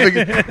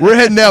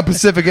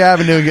Pacific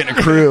Avenue and getting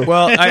a crew.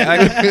 Well, see,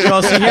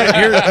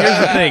 here's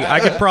the thing. I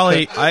could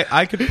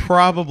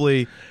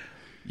probably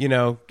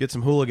get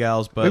some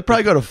hooligals, but we'd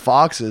probably go to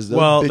Fox's.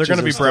 Well, they're going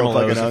to be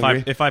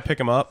Bremelos. If I pick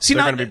them up, they're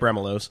going to be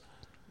Bremelos.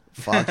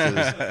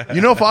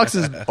 Fox's.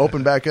 Fox's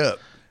open back up.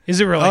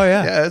 Is it really? Oh,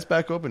 yeah. Yeah, it's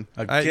back open.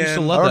 I used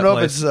to love that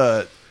place. I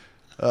don't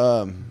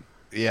know if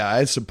it's...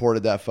 I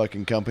supported that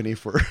fucking company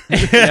for...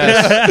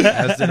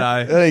 as did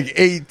I. I think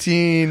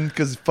 18,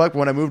 because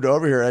when I moved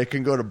over here, I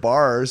couldn't go to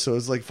bars, so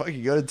it's like, fuck,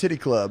 you go to titty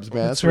clubs,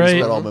 man. That's where I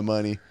spent all my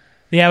money.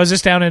 Yeah, I was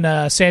just down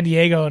in San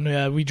Diego,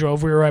 and we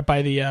were right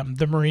by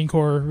the Marine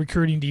Corps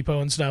recruiting depot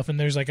and stuff, and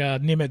there's like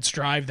a Nimitz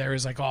Drive there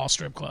is like all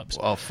strip clubs.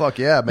 Oh, fuck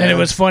yeah, man. And it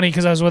was funny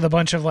because I was with a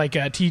bunch of like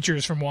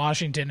teachers from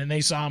Washington, and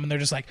they saw them, and they're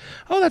just like,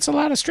 oh, that's a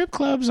lot of strip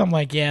clubs. I'm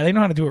like, yeah, they know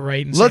how to do it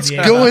right in San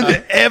Diego. Let's go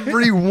into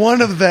every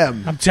one of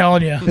them. I'm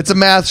telling you. It's a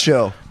math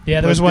show.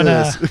 Yeah, there was one.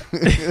 They're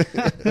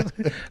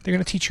going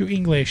to teach you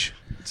English.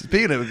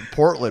 Speaking of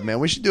Portland, man,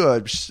 we should do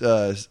a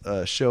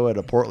show at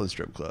a Portland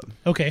strip club.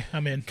 Okay,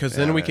 I'm in. Because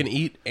then we can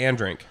eat and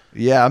drink.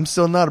 Yeah, I'm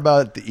still not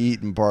about the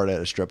eating part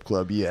at a strip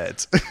club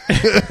yet.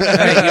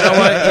 Hey, you know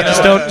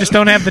what? Just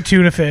don't have the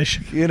tuna fish.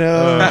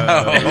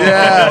 Yeah,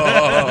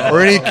 or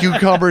any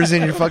cucumbers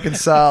in your fucking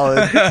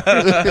salad.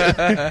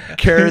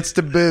 Carrots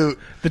to boot.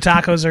 The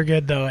tacos are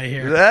good though. I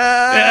hear.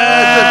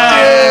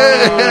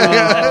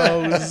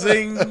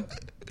 Zing.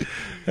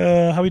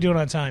 How we doing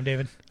on time,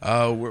 David?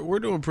 We're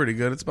doing pretty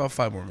good. It's about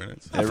 5 more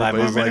minutes.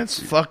 Everybody's like,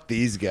 fuck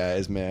these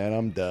guys, man.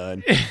 I'm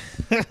done.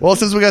 Well,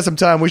 since we got some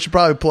time, we should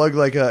probably plug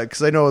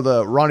because I know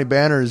the Ronnie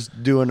Banner's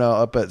doing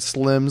up at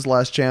Slim's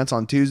Last Chance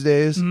on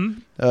Tuesdays,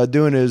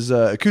 doing his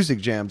acoustic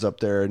jams up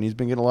there, and he's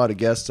been getting a lot of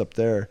guests up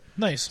there.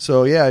 Nice.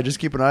 So yeah, just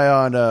keep an eye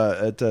on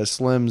at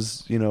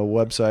Slim's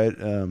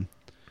website.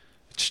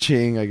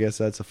 Ching, I guess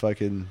that's a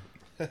fucking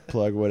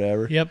plug,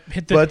 whatever. Yep.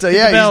 Hit the bell,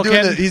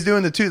 he's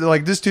doing the two.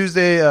 Like this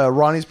Tuesday,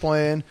 Ronnie's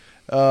playing.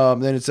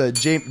 Then it's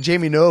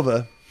Jamie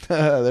Nova.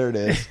 There it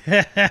is.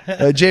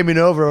 Jamie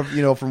Nova,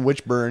 from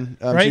Witchburn.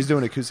 Right. She's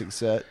doing an acoustic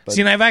set. But,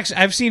 see, and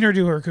I've seen her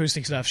do her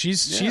acoustic stuff.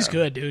 She's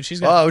good, dude. She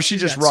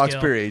just rocks,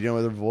 period.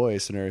 With her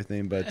voice and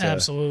everything. But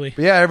absolutely.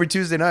 But yeah, every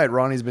Tuesday night,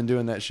 Ronnie's been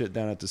doing that shit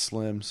down at the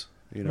Slims.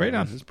 Right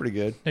on. It's pretty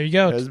good. There you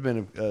go. There's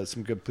been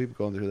some good people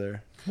going through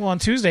there. Well, on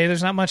Tuesday,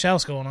 there's not much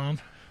else going on.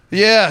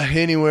 Yeah,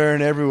 anywhere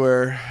and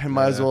everywhere. I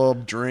might as well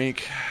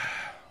drink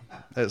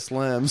at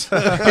Slim's.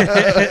 Come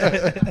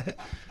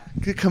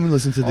and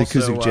listen to the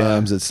acoustic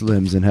jams at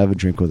Slim's and have a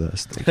drink with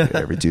us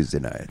every Tuesday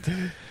night.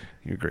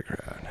 You're a great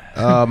crowd.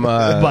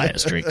 Buy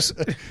us drinks.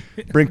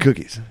 Bring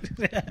cookies.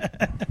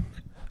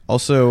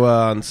 Also,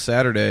 on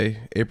Saturday,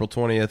 April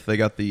 20th, they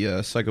got the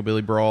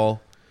Psychobilly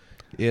Brawl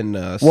in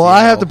Well,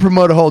 I have to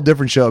promote a whole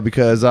different show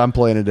because I'm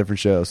playing a different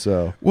show.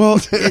 So,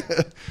 well,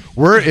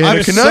 we're in I'm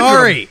a conundrum.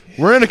 sorry.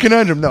 We're in a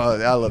conundrum. No,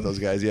 I love those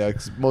guys. Yeah,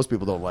 because most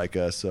people don't like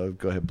us. So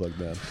go ahead and plug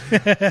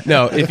them.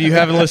 No, if you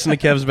haven't listened to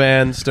Kev's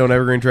band, Stone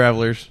Evergreen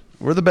Travelers,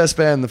 we're the best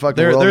band in the fucking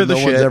they're world. the No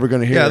shit. one's ever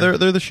going to hear. Yeah,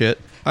 they're the shit.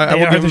 I They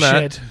will are give the them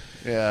that. shit.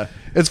 Yeah,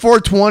 it's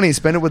 420.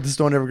 Spend it with the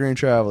Stone Evergreen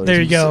Travelers.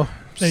 There you go.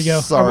 There you go.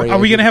 Sorry, are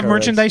we I going to have did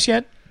merchandise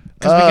yet?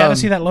 Because we got to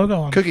see that logo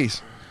on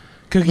cookies.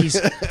 Cookies.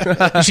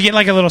 You should get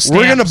like a little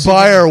stamp. We're gonna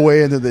buy our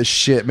way into this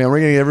shit, man. We're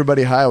gonna get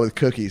everybody high with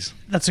cookies.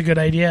 That's a good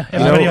idea.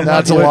 Everybody will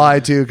That's a love it. lie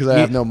too, because I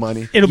have no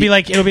money. It'll be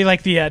like the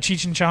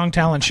Cheech and Chong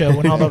talent show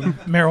when all the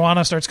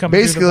marijuana starts coming.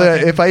 Basically, through the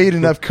fucking- if I eat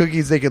enough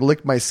cookies, they could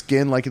lick my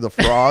skin like the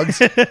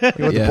frogs. You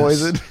want the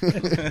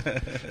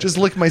poison? Just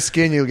lick my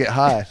skin, you'll get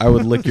high. I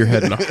would lick your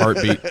head in a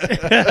heartbeat.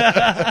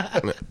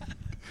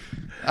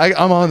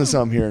 I'm on to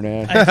something here,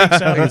 man. I think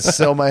so. I can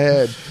sell my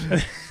head.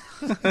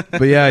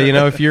 But yeah,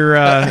 if you're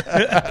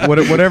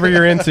whatever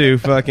you're into,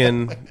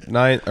 fucking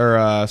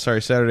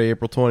Saturday,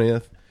 April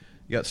 20th,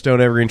 you got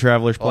Stone Evergreen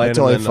Travelers Oh, I playing,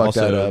 totally and then fucked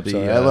also that up. the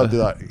Sorry. I love the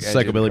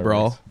Psychobilly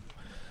Brawl.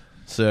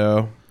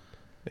 So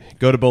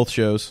go to both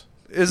shows.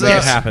 Is Make that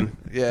it happen?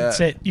 Yeah, That's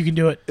it. You can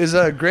do it. Is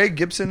Greg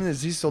Gibson?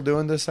 Is he still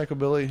doing the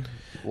Psychobilly?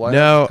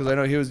 No, because I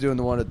know he was doing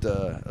the one at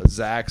the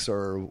Zax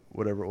or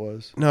whatever it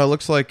was. No, it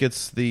looks like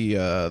it's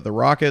the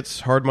Rockets,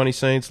 Hard Money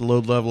Saints,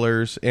 Load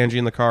Levelers, Angie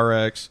and the Car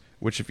Wrecks.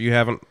 Which, if you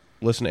haven't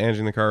listened to Angie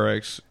and the Car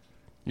Wrecks,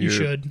 You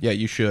should. Yeah,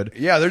 you should.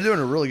 Yeah, they're doing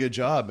a really good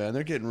job, man.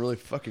 They're getting really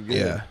fucking good.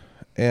 Yeah,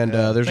 and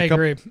Yeah. there's I a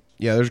couple. agree.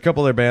 Yeah, there's a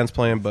couple other bands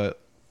playing, but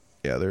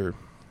yeah, they're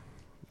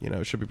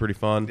it should be pretty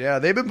fun. Yeah,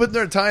 they've been putting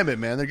their time in,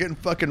 man. They're getting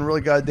fucking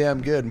really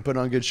goddamn good and putting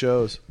on good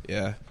shows.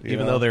 Yeah, You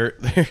even know? though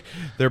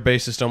their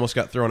bassist almost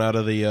got thrown out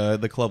of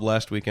the club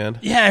last weekend.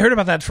 Yeah, I heard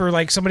about that. For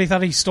like somebody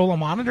thought he stole a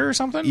monitor or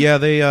something. Yeah,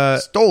 they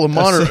stole a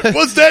monitor.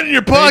 What's that in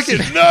your pocket?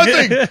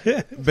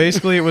 Nothing.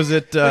 Basically, it was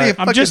at.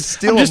 I'm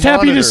just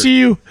happy to see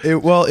you.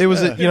 It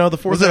was at the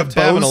Fourth Was it a Ave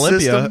Tab in Bose Olympia,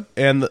 system?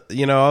 and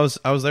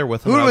I was there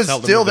with him. Who and I would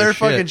helping steal with their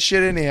shit. fucking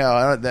shit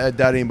anyhow? I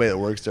doubt anybody that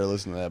works there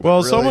listen to that. But Well,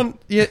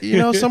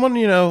 really?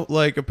 someone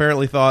like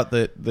apparently thought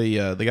that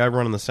the guy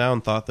running the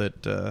sound thought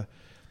that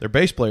their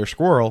bass player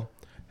Squirrel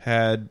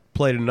had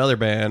played in another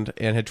band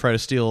and had tried to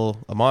steal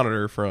a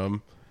monitor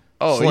from.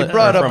 He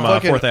brought up from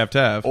fucking Fourth Ave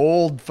Tav.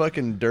 old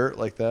fucking dirt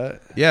like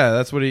that. Yeah,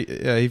 that's what he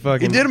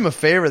fucking. He did him a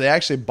favor. They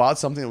actually bought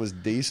something that was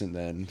decent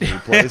then to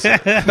replace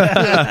it.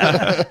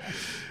 But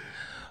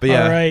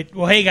yeah. All right.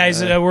 Well, hey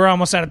guys, we're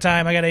almost out of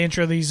time. I got to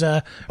intro these.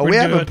 We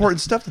have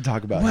important stuff to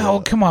talk about. Well,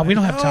 here. come on, we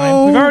don't have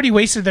time. We've already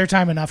wasted their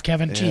time enough,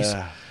 Kevin. Jeez.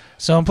 Yeah.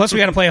 So, and plus we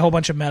got to play a whole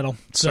bunch of metal.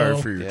 So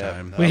Sorry for your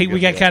time. We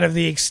got kind of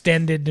the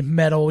extended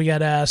metal. We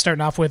got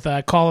starting off with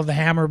Call of the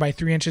Hammer by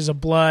 3 Inches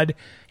of Blood,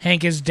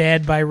 Hank is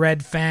Dead by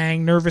Red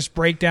Fang, Nervous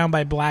Breakdown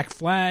by Black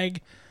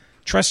Flag,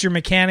 Trust Your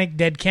Mechanic,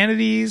 Dead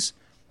Kennedys,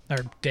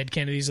 or Dead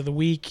Kennedys of the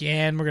Week,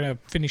 and we're going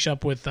to finish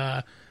up with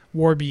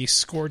Warbeast,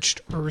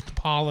 Scorched Earth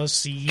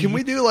Policy. Can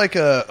we do like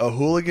a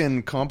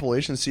hooligan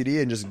compilation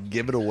CD and just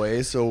give it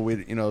away so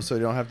we so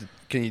you don't have to?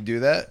 Can you do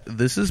that?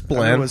 This is I mean,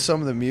 bland. with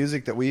some of the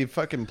music that we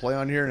fucking play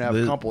on here and have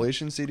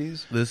compilation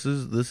CDs. This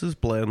is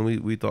bland.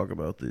 We talk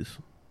about this.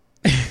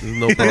 There's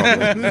no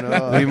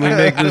problem. We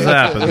make this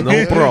happen.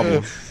 No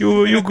problem.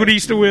 You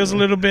grease the wheels a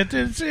little bit.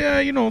 It's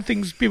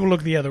things people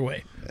look the other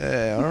way.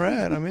 Hey, all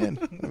right, I'm in.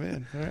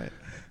 All right.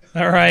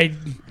 All right.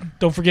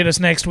 Don't forget us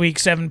next week,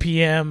 7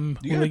 p.m.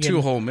 You got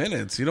 2 whole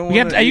minutes. You don't. We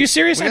got, are you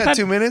serious? We I got thought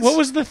 2 minutes? What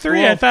was the 3?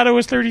 Well, I thought it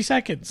was 30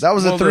 seconds. That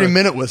was a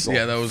 3-minute whistle.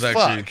 Yeah, that was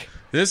actually.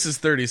 This is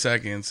 30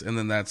 seconds, and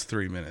then that's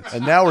 3 minutes.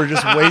 And now we're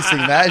just wasting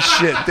that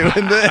shit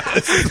doing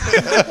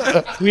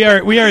this. We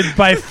are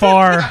by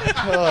far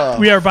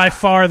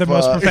the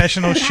most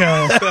professional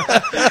show.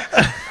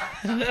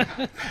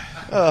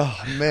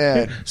 Oh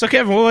man. So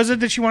Kevin, what was it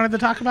that you wanted to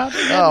talk about?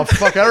 Oh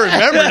fuck, I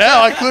remember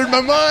now. I cleared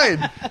my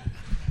mind.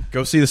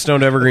 Go see the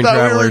Stoned Evergreen I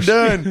thought we were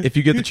Travelers. done. If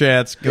you get the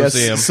chance, go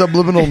see them.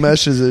 Subliminal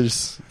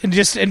messages. And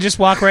just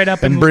walk right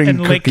up and bring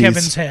lick cookies.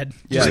 Kevin's head.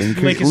 Yeah. Just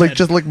lick his head.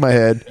 Just lick my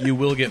head. You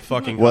will get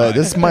fucking. Well, high.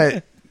 this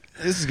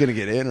is gonna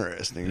get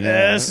interesting.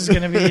 Yeah, this is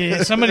gonna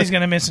be somebody's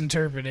gonna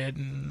misinterpret it.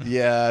 And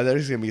yeah,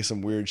 there's gonna be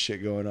some weird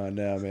shit going on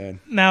now, man.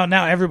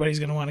 now everybody's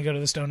gonna want to go to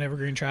the Stone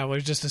Evergreen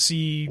Travelers just to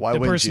see the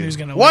person who's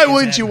gonna. Why lick his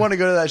wouldn't head. you want to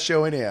go to that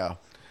show anyhow?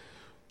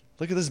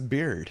 Look at this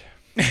beard.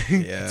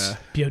 Yeah.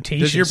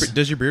 Beautacious.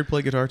 Does your beard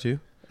play guitar too?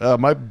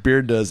 My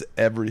beard does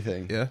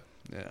everything. Yeah.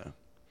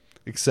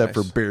 Except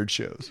Nice. for beard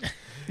shows.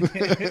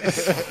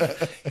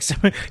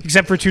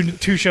 Except for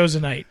two shows a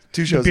night.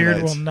 2 shows a The beard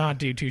night. will not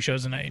do 2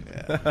 shows a night.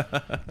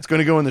 It's going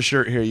to go in the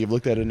shirt here. You've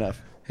looked at it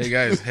enough. Hey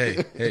guys,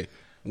 hey,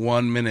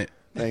 1 minute.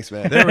 Thanks,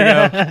 man. There we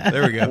go.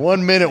 There we go.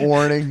 1 minute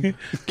warning.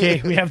 Okay,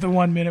 we have the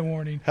 1 minute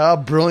warning. How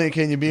brilliant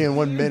can you be in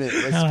 1 minute?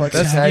 Let's That's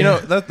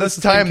let's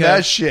the time thing,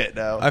 that Kev. shit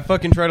now. I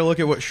fucking try to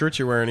look at what shirts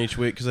you're wearing each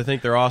week because I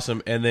think they're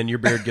awesome, and then your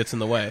beard gets in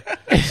the way.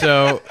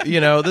 So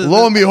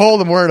lo and behold,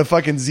 I'm wearing a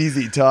fucking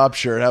ZZ Top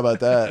shirt. How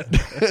about that?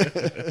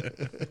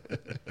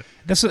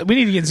 We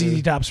need to get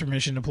ZZ Top's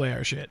permission to play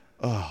our shit,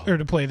 or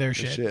to play their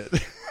shit.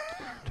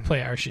 To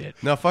play our shit.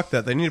 No, fuck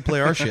that. They need to play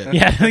our shit.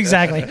 Yeah,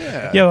 exactly.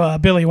 Yeah. Yo,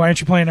 Billy, why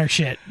aren't you playing our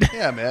shit?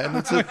 Yeah,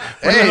 man.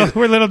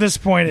 We're a little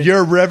disappointed. You're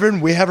a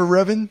reverend. We have a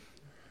reverend.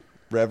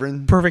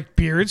 Reverend. Perfect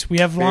beards. We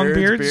have long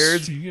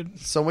beards.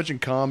 So much in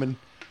common.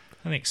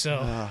 I think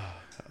so.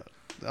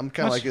 I'm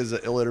kind of like his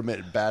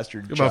illiterate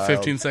bastard. About child.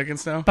 15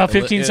 seconds now. About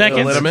 15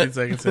 seconds. 15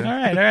 seconds. All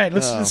right.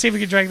 Let's see if we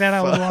can drag that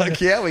out a little longer.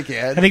 Yeah, we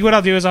can. I think what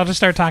I'll do is I'll just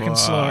start talking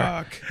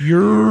slower.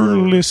 You're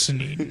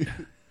listening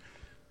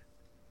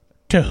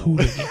to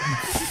Hooligan.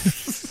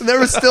 There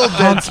was still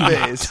dead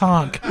space.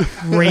 Tonk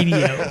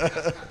Radio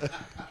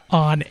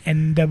on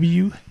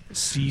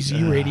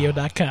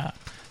NWCZRadio.com.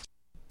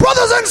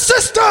 Brothers and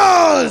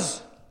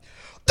sisters,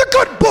 the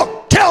good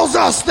book tells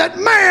us that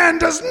man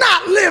does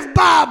not live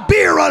by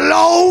beer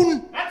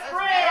alone. That's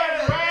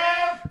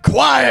right.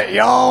 Quiet,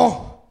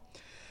 y'all.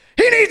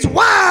 He needs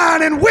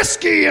wine and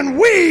whiskey and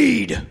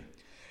weed.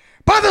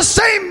 By the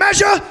same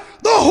measure,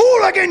 the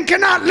hooligan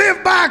cannot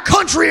live by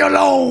country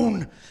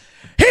alone.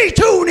 He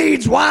too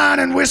needs wine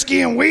and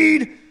whiskey and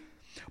weed.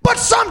 But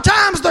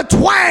sometimes the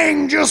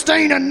twang just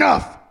ain't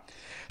enough.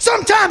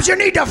 Sometimes you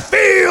need to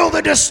feel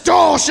the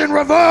distortion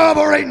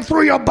reverberating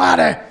through your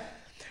body.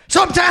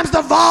 Sometimes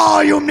the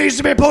volume needs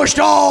to be pushed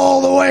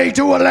all the way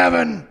to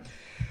 11.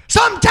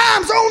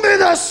 Sometimes only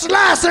the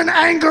slicing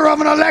anger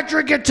of an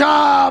electric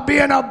guitar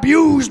being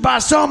abused by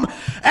some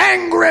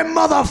angry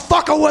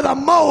motherfucker with a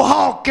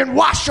mohawk can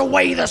wash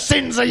away the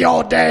sins of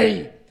your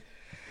day.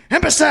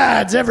 And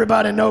besides,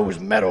 everybody knows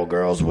metal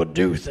girls will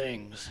do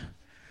things.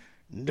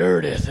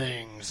 Dirty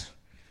things.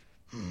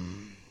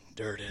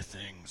 Dirty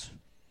things.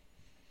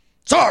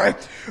 Sorry.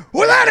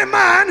 With that in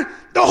mind,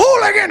 the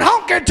Hooligan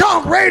Honky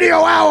Tonk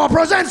Radio Hour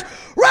presents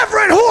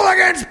Reverend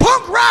Hooligan's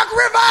Punk Rock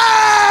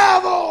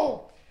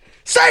Revival.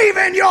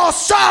 Saving your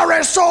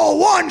sorry soul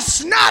one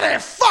snotty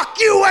fuck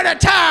you at a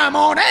time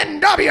on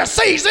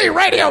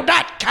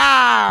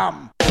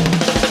NWCZRadio.com.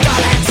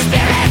 Golden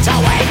spirit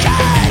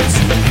awakens.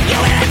 You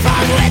hear it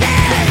from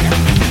within.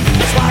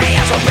 These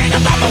warriors will bring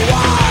about the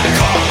war.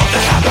 Call of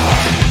the hammer.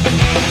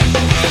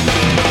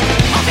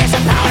 A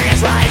fearsome power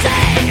is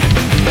rising.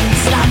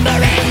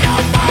 Slumbering no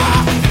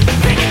more.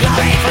 Bringing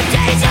glory from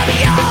days of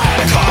yore.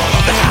 Call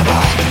of the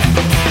hammer.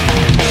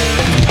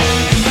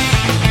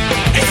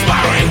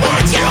 Inspiring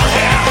words you'll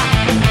hear.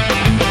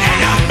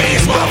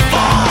 Enemies will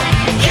fall.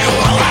 You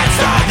will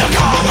answer the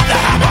call of the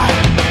hammer.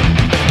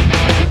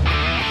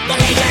 The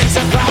legions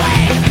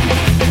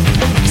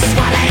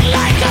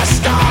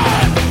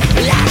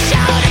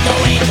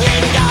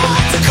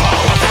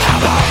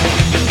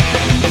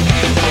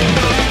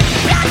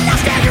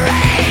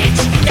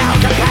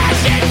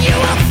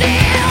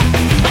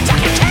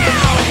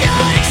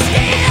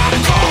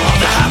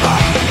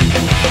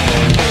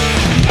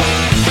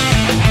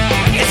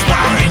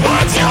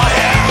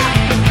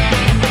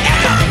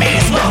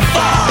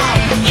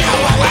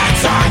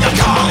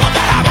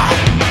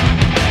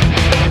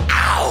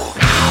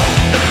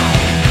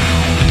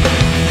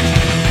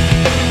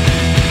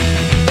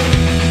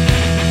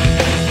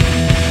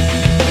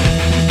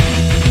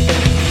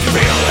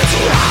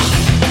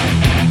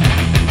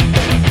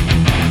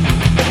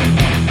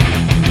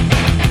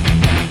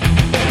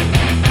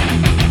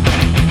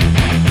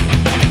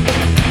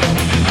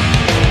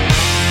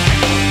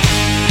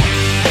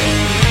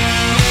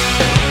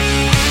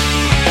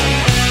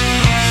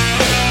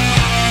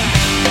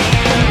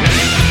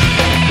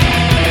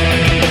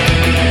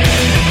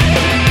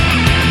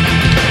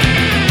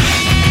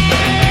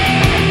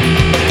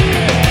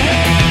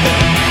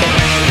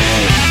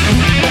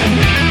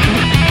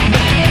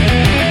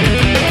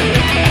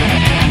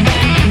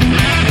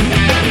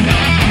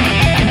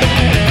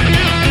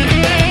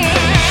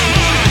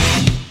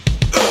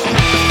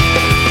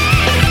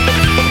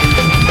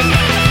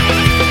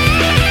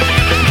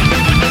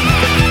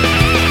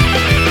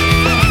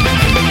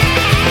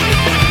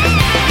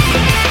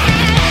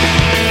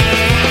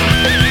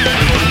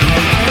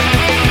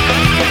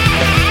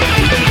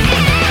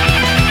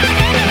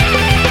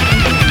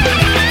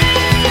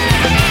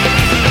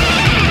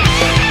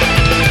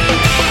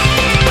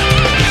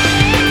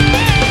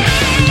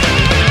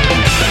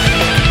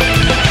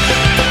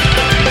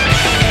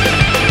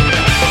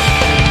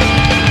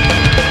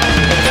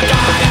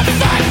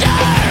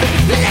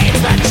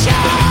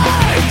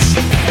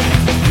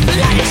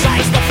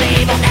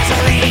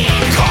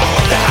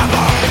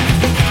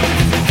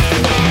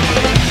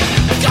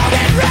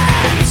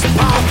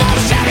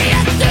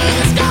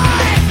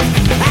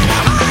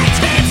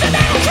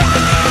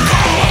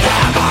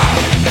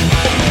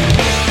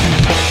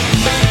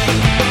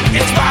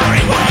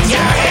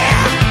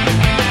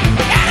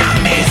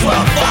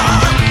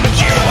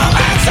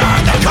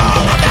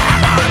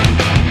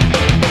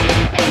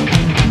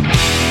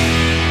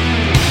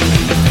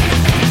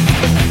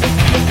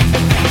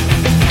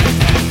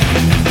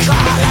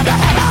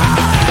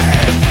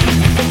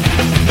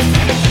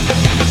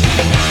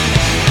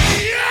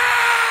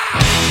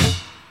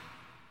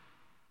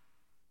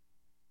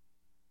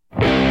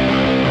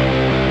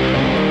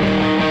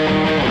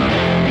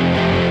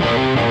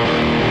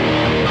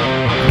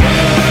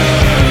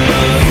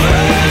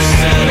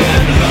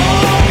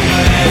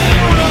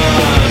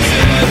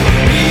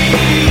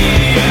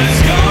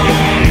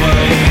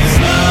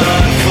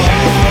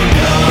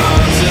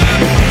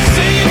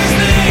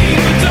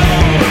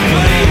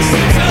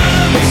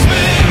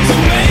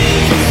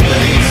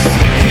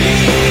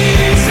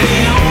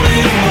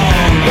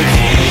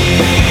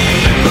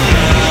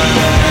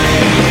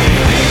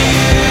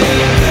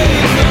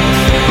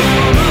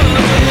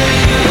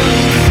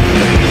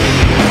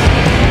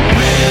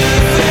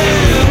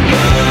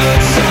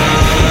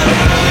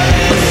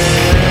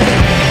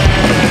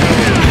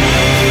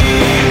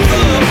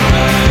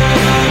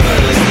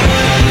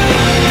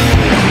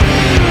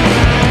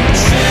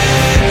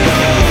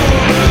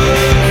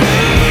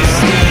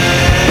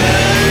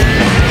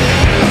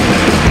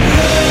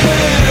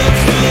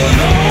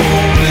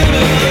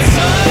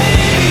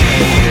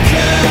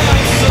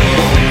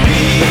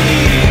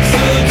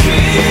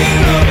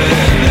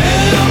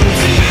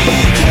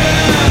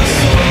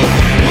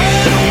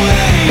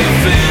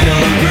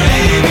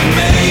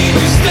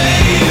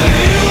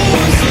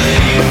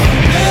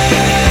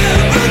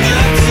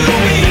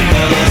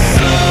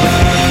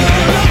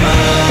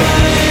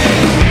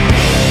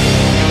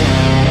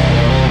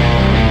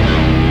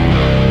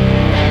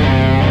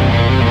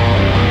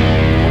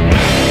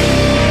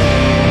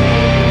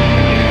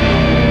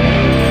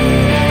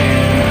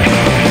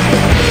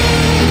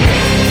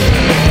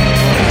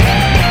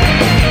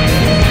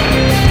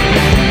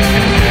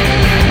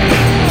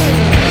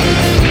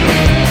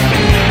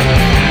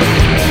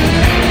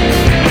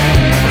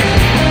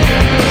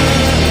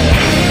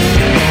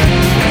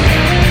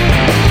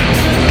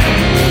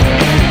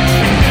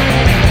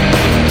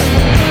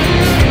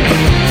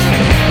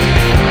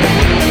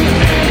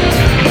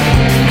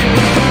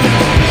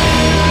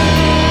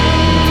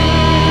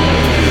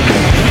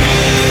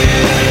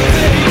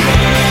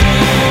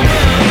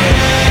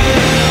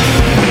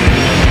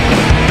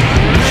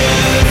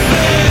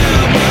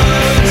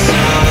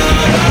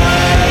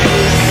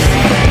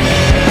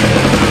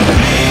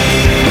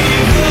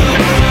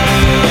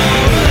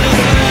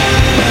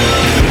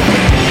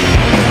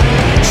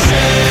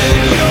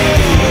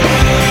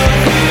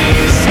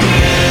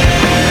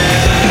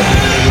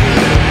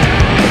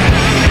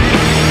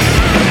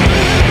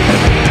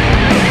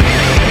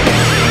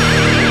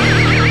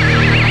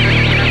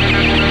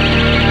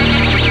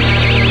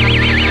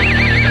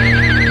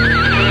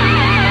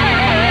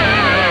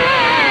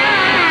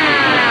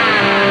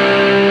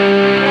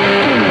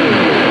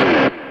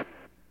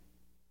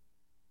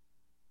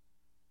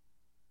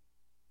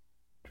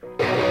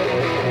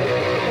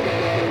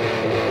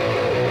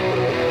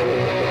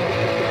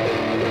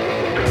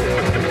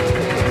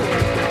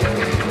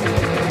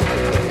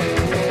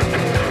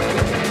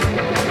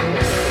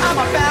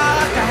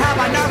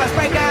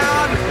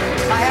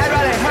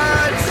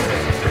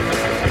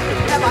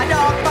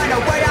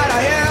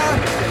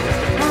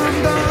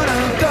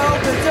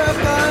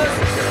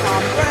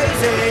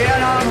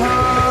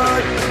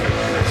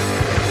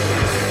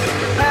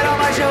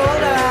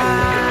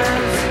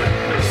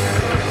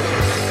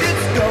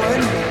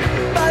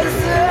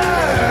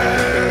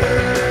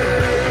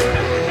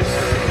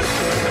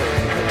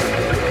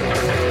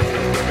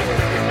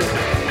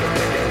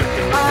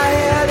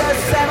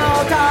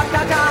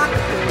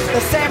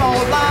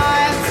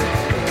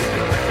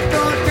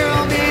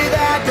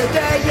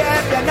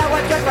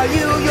of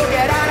you, you'll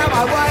get out of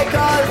my way,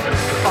 'cause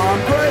I'm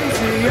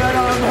crazy and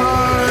I'm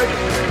hurt.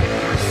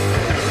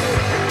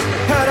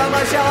 Hurt on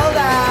my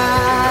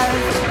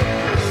shoulders,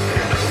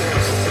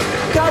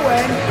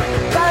 going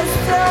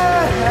faster.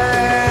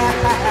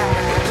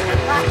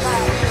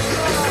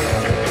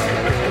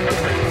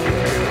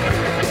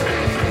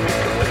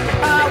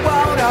 I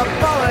won't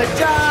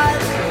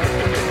apologize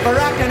for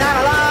acting out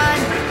of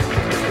line.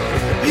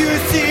 You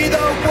see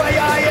the way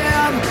I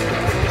am,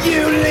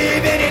 you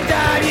leave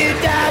anytime you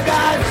dare,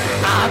 'cause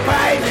I'm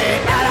crazy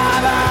and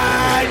I'm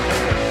hurt.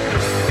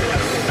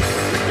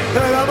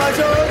 Hurt on my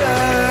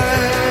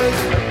shoulders,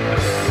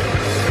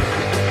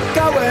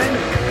 going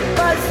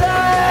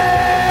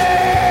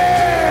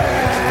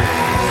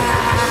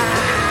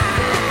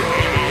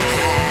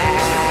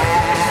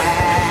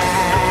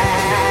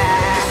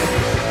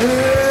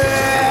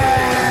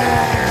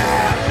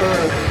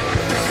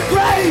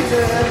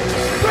crazy,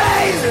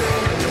 crazy,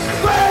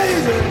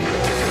 crazy,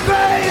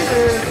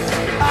 crazy.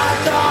 I'm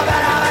so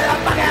bad with a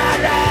fucking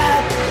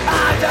red.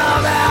 I'm so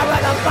bad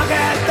with a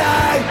fucking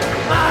thing.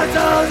 I'm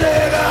so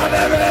sick of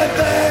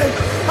everything.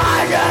 I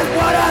just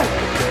wanna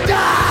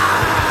die.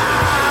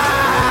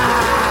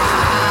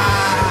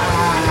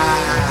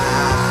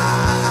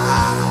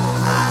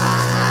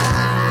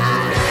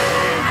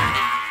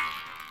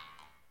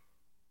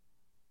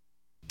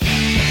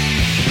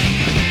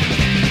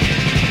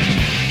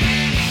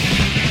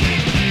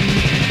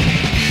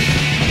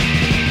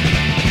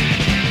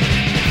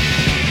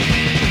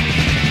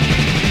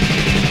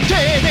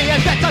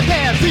 That's a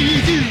damn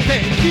disease you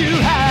think you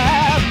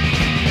have.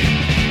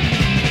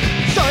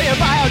 So you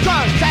buy your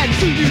drugs and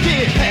soon you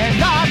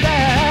depend on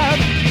them.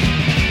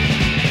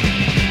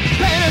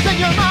 Pain is in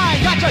your mind,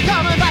 got you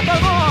coming back for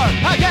more.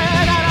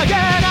 Again and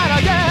again and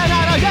again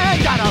and again.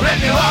 Gotta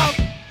rip you off,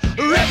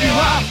 rip you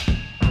off.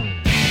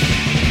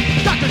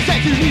 Doctor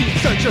says you need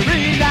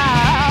surgery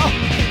now.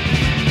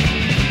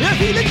 You're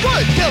feeling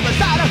good till the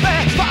side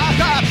effects spark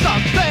up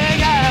something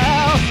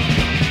else.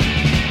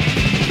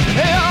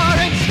 You're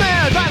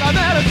ensnared by the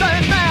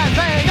medicine man,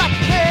 thing up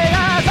the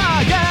ass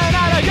again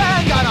and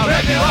again. Gonna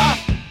rip you off.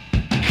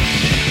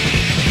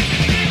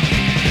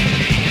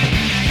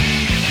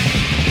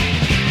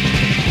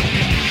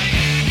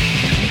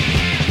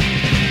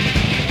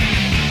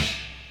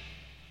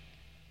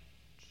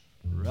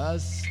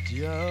 Trust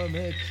your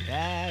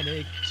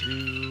mechanic to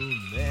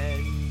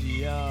mend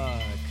your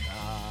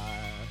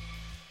car.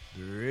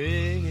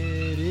 Bring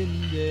it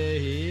into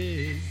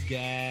his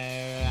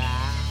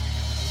garage.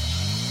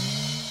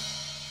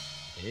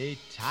 He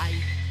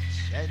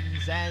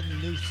tightens and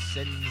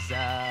loosens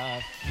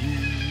a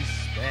few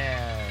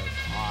spare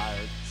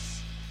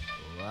parts.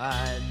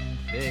 One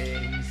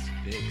thing's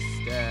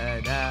fixed,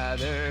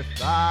 another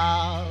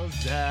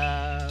falls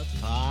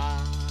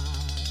apart.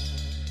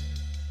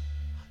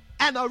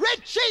 And the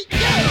red sheet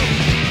you!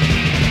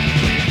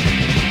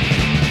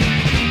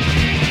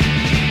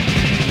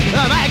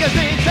 The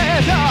magazine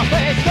says your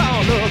face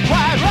don't look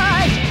quite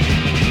right.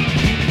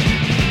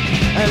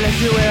 Unless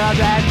you wear a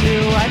brand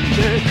new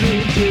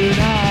undercream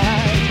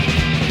tonight.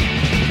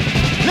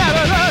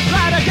 Never looks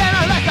right again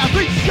unless I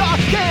bleach your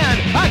skin.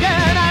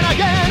 Again and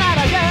again and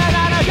again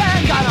and again.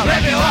 Gonna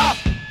rip you off.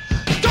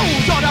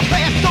 Stones on the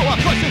face, so of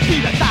course you see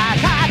the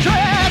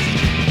psychiatrist.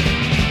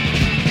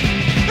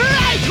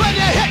 Right when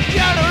you hit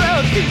your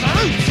road, these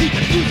roots he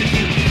confuses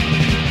you.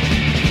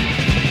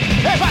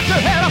 If I your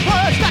hair up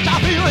first, got you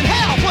feeling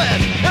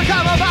helpless. And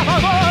come about for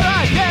more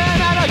again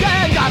and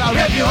again. Gotta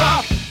rip you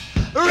off.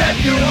 Rip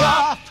you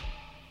off.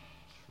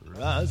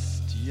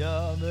 Trust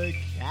your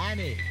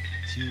mechanic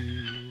to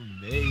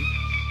make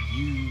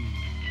you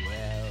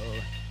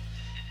well.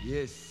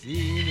 You're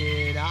seeing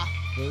an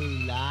awful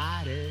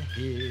lot of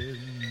him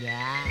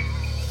now.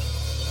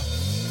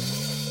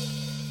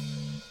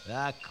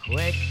 The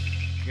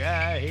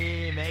quicker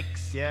he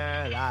makes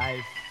your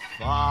life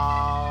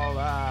fall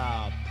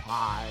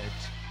apart,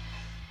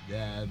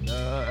 the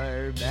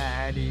more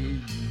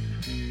money you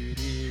put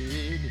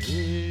in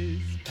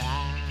his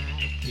pocket.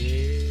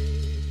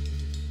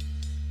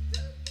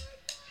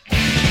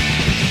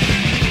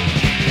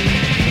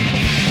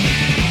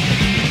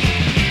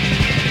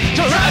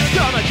 Trust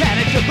your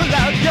mechanic to pull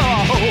out your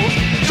hose.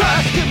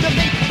 Trust him to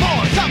make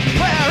more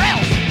somewhere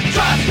else.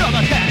 Trust your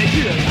mechanic,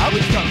 he'll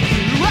always come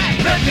through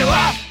and rip you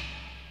off.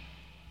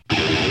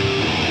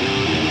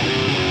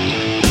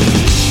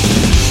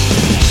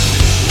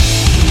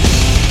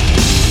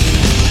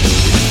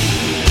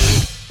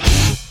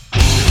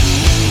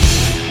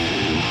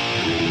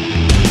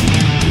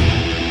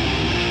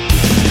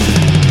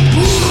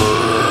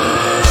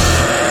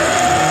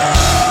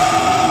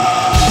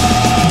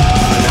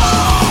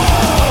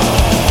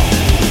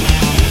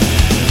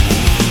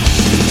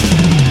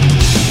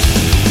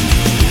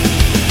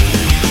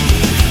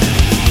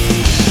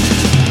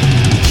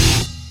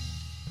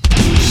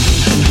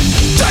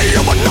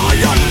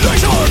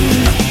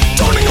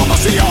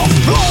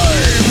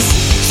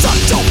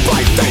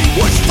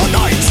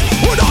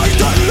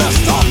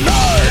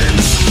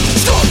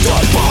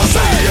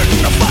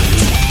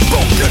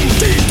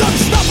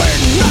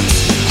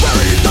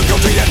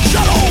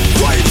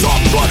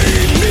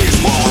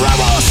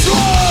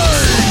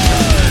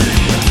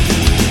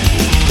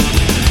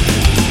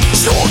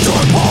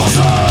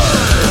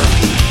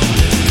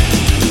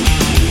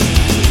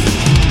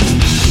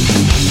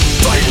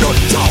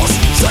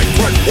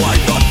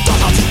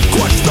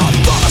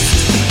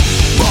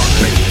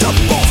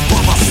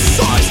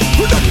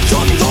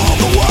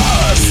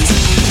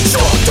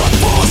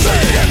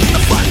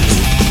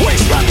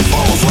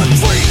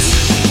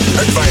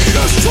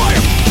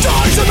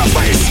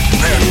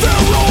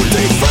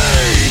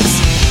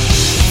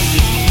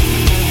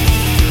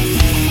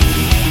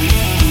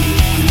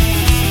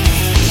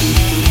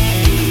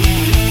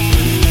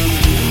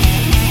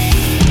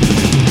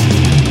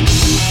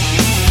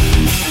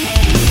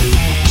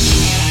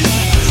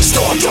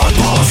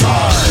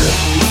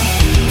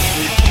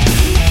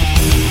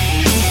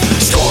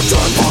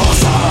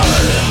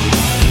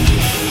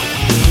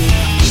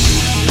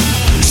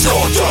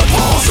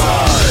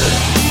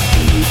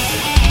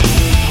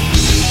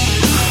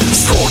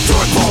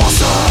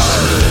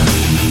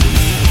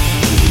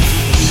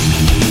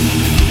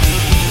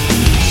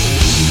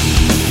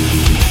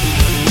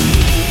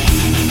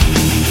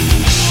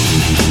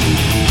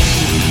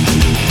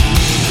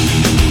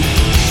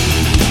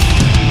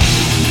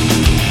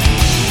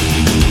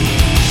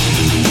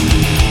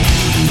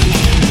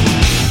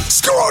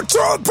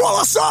 Truth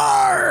policy!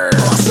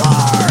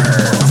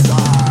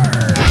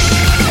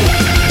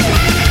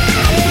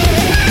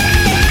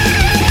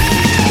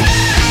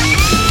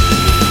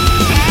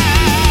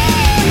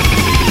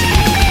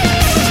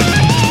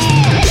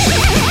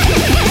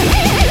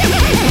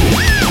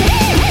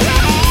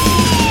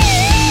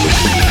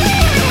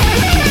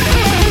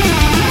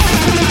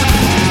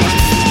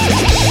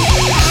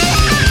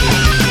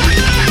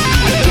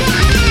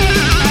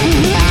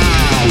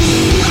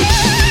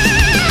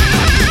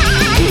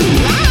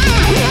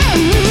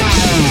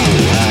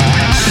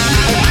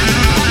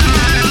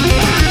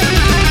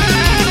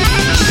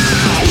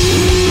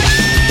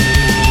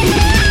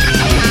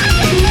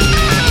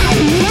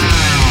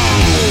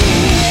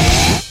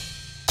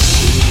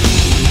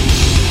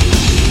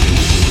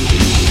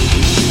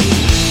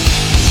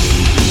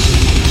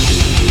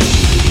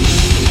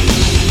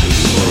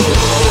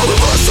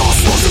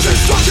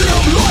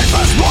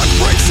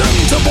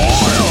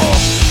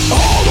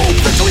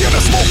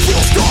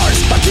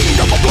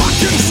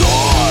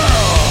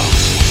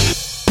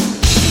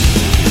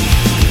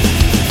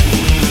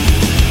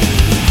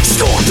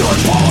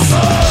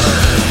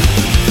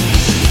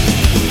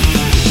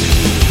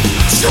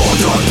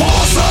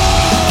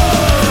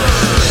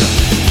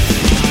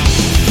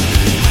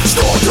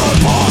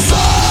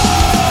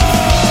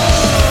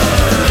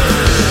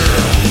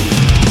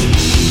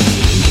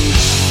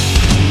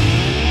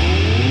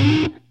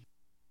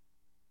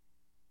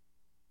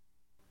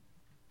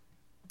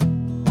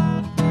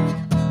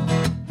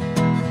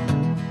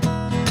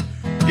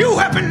 You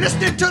have been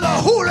listening to the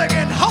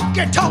Hooligan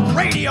Honky Tonk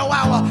Radio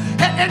Hour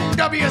at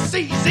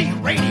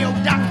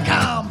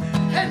NWCZRadio.com,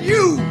 and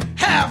you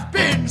have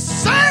been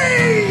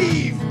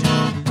saved!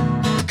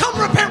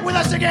 Come repent with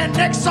us again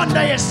next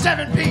Sunday at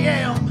 7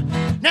 p.m.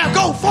 Now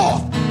go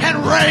forth and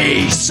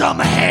raise some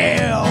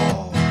hell!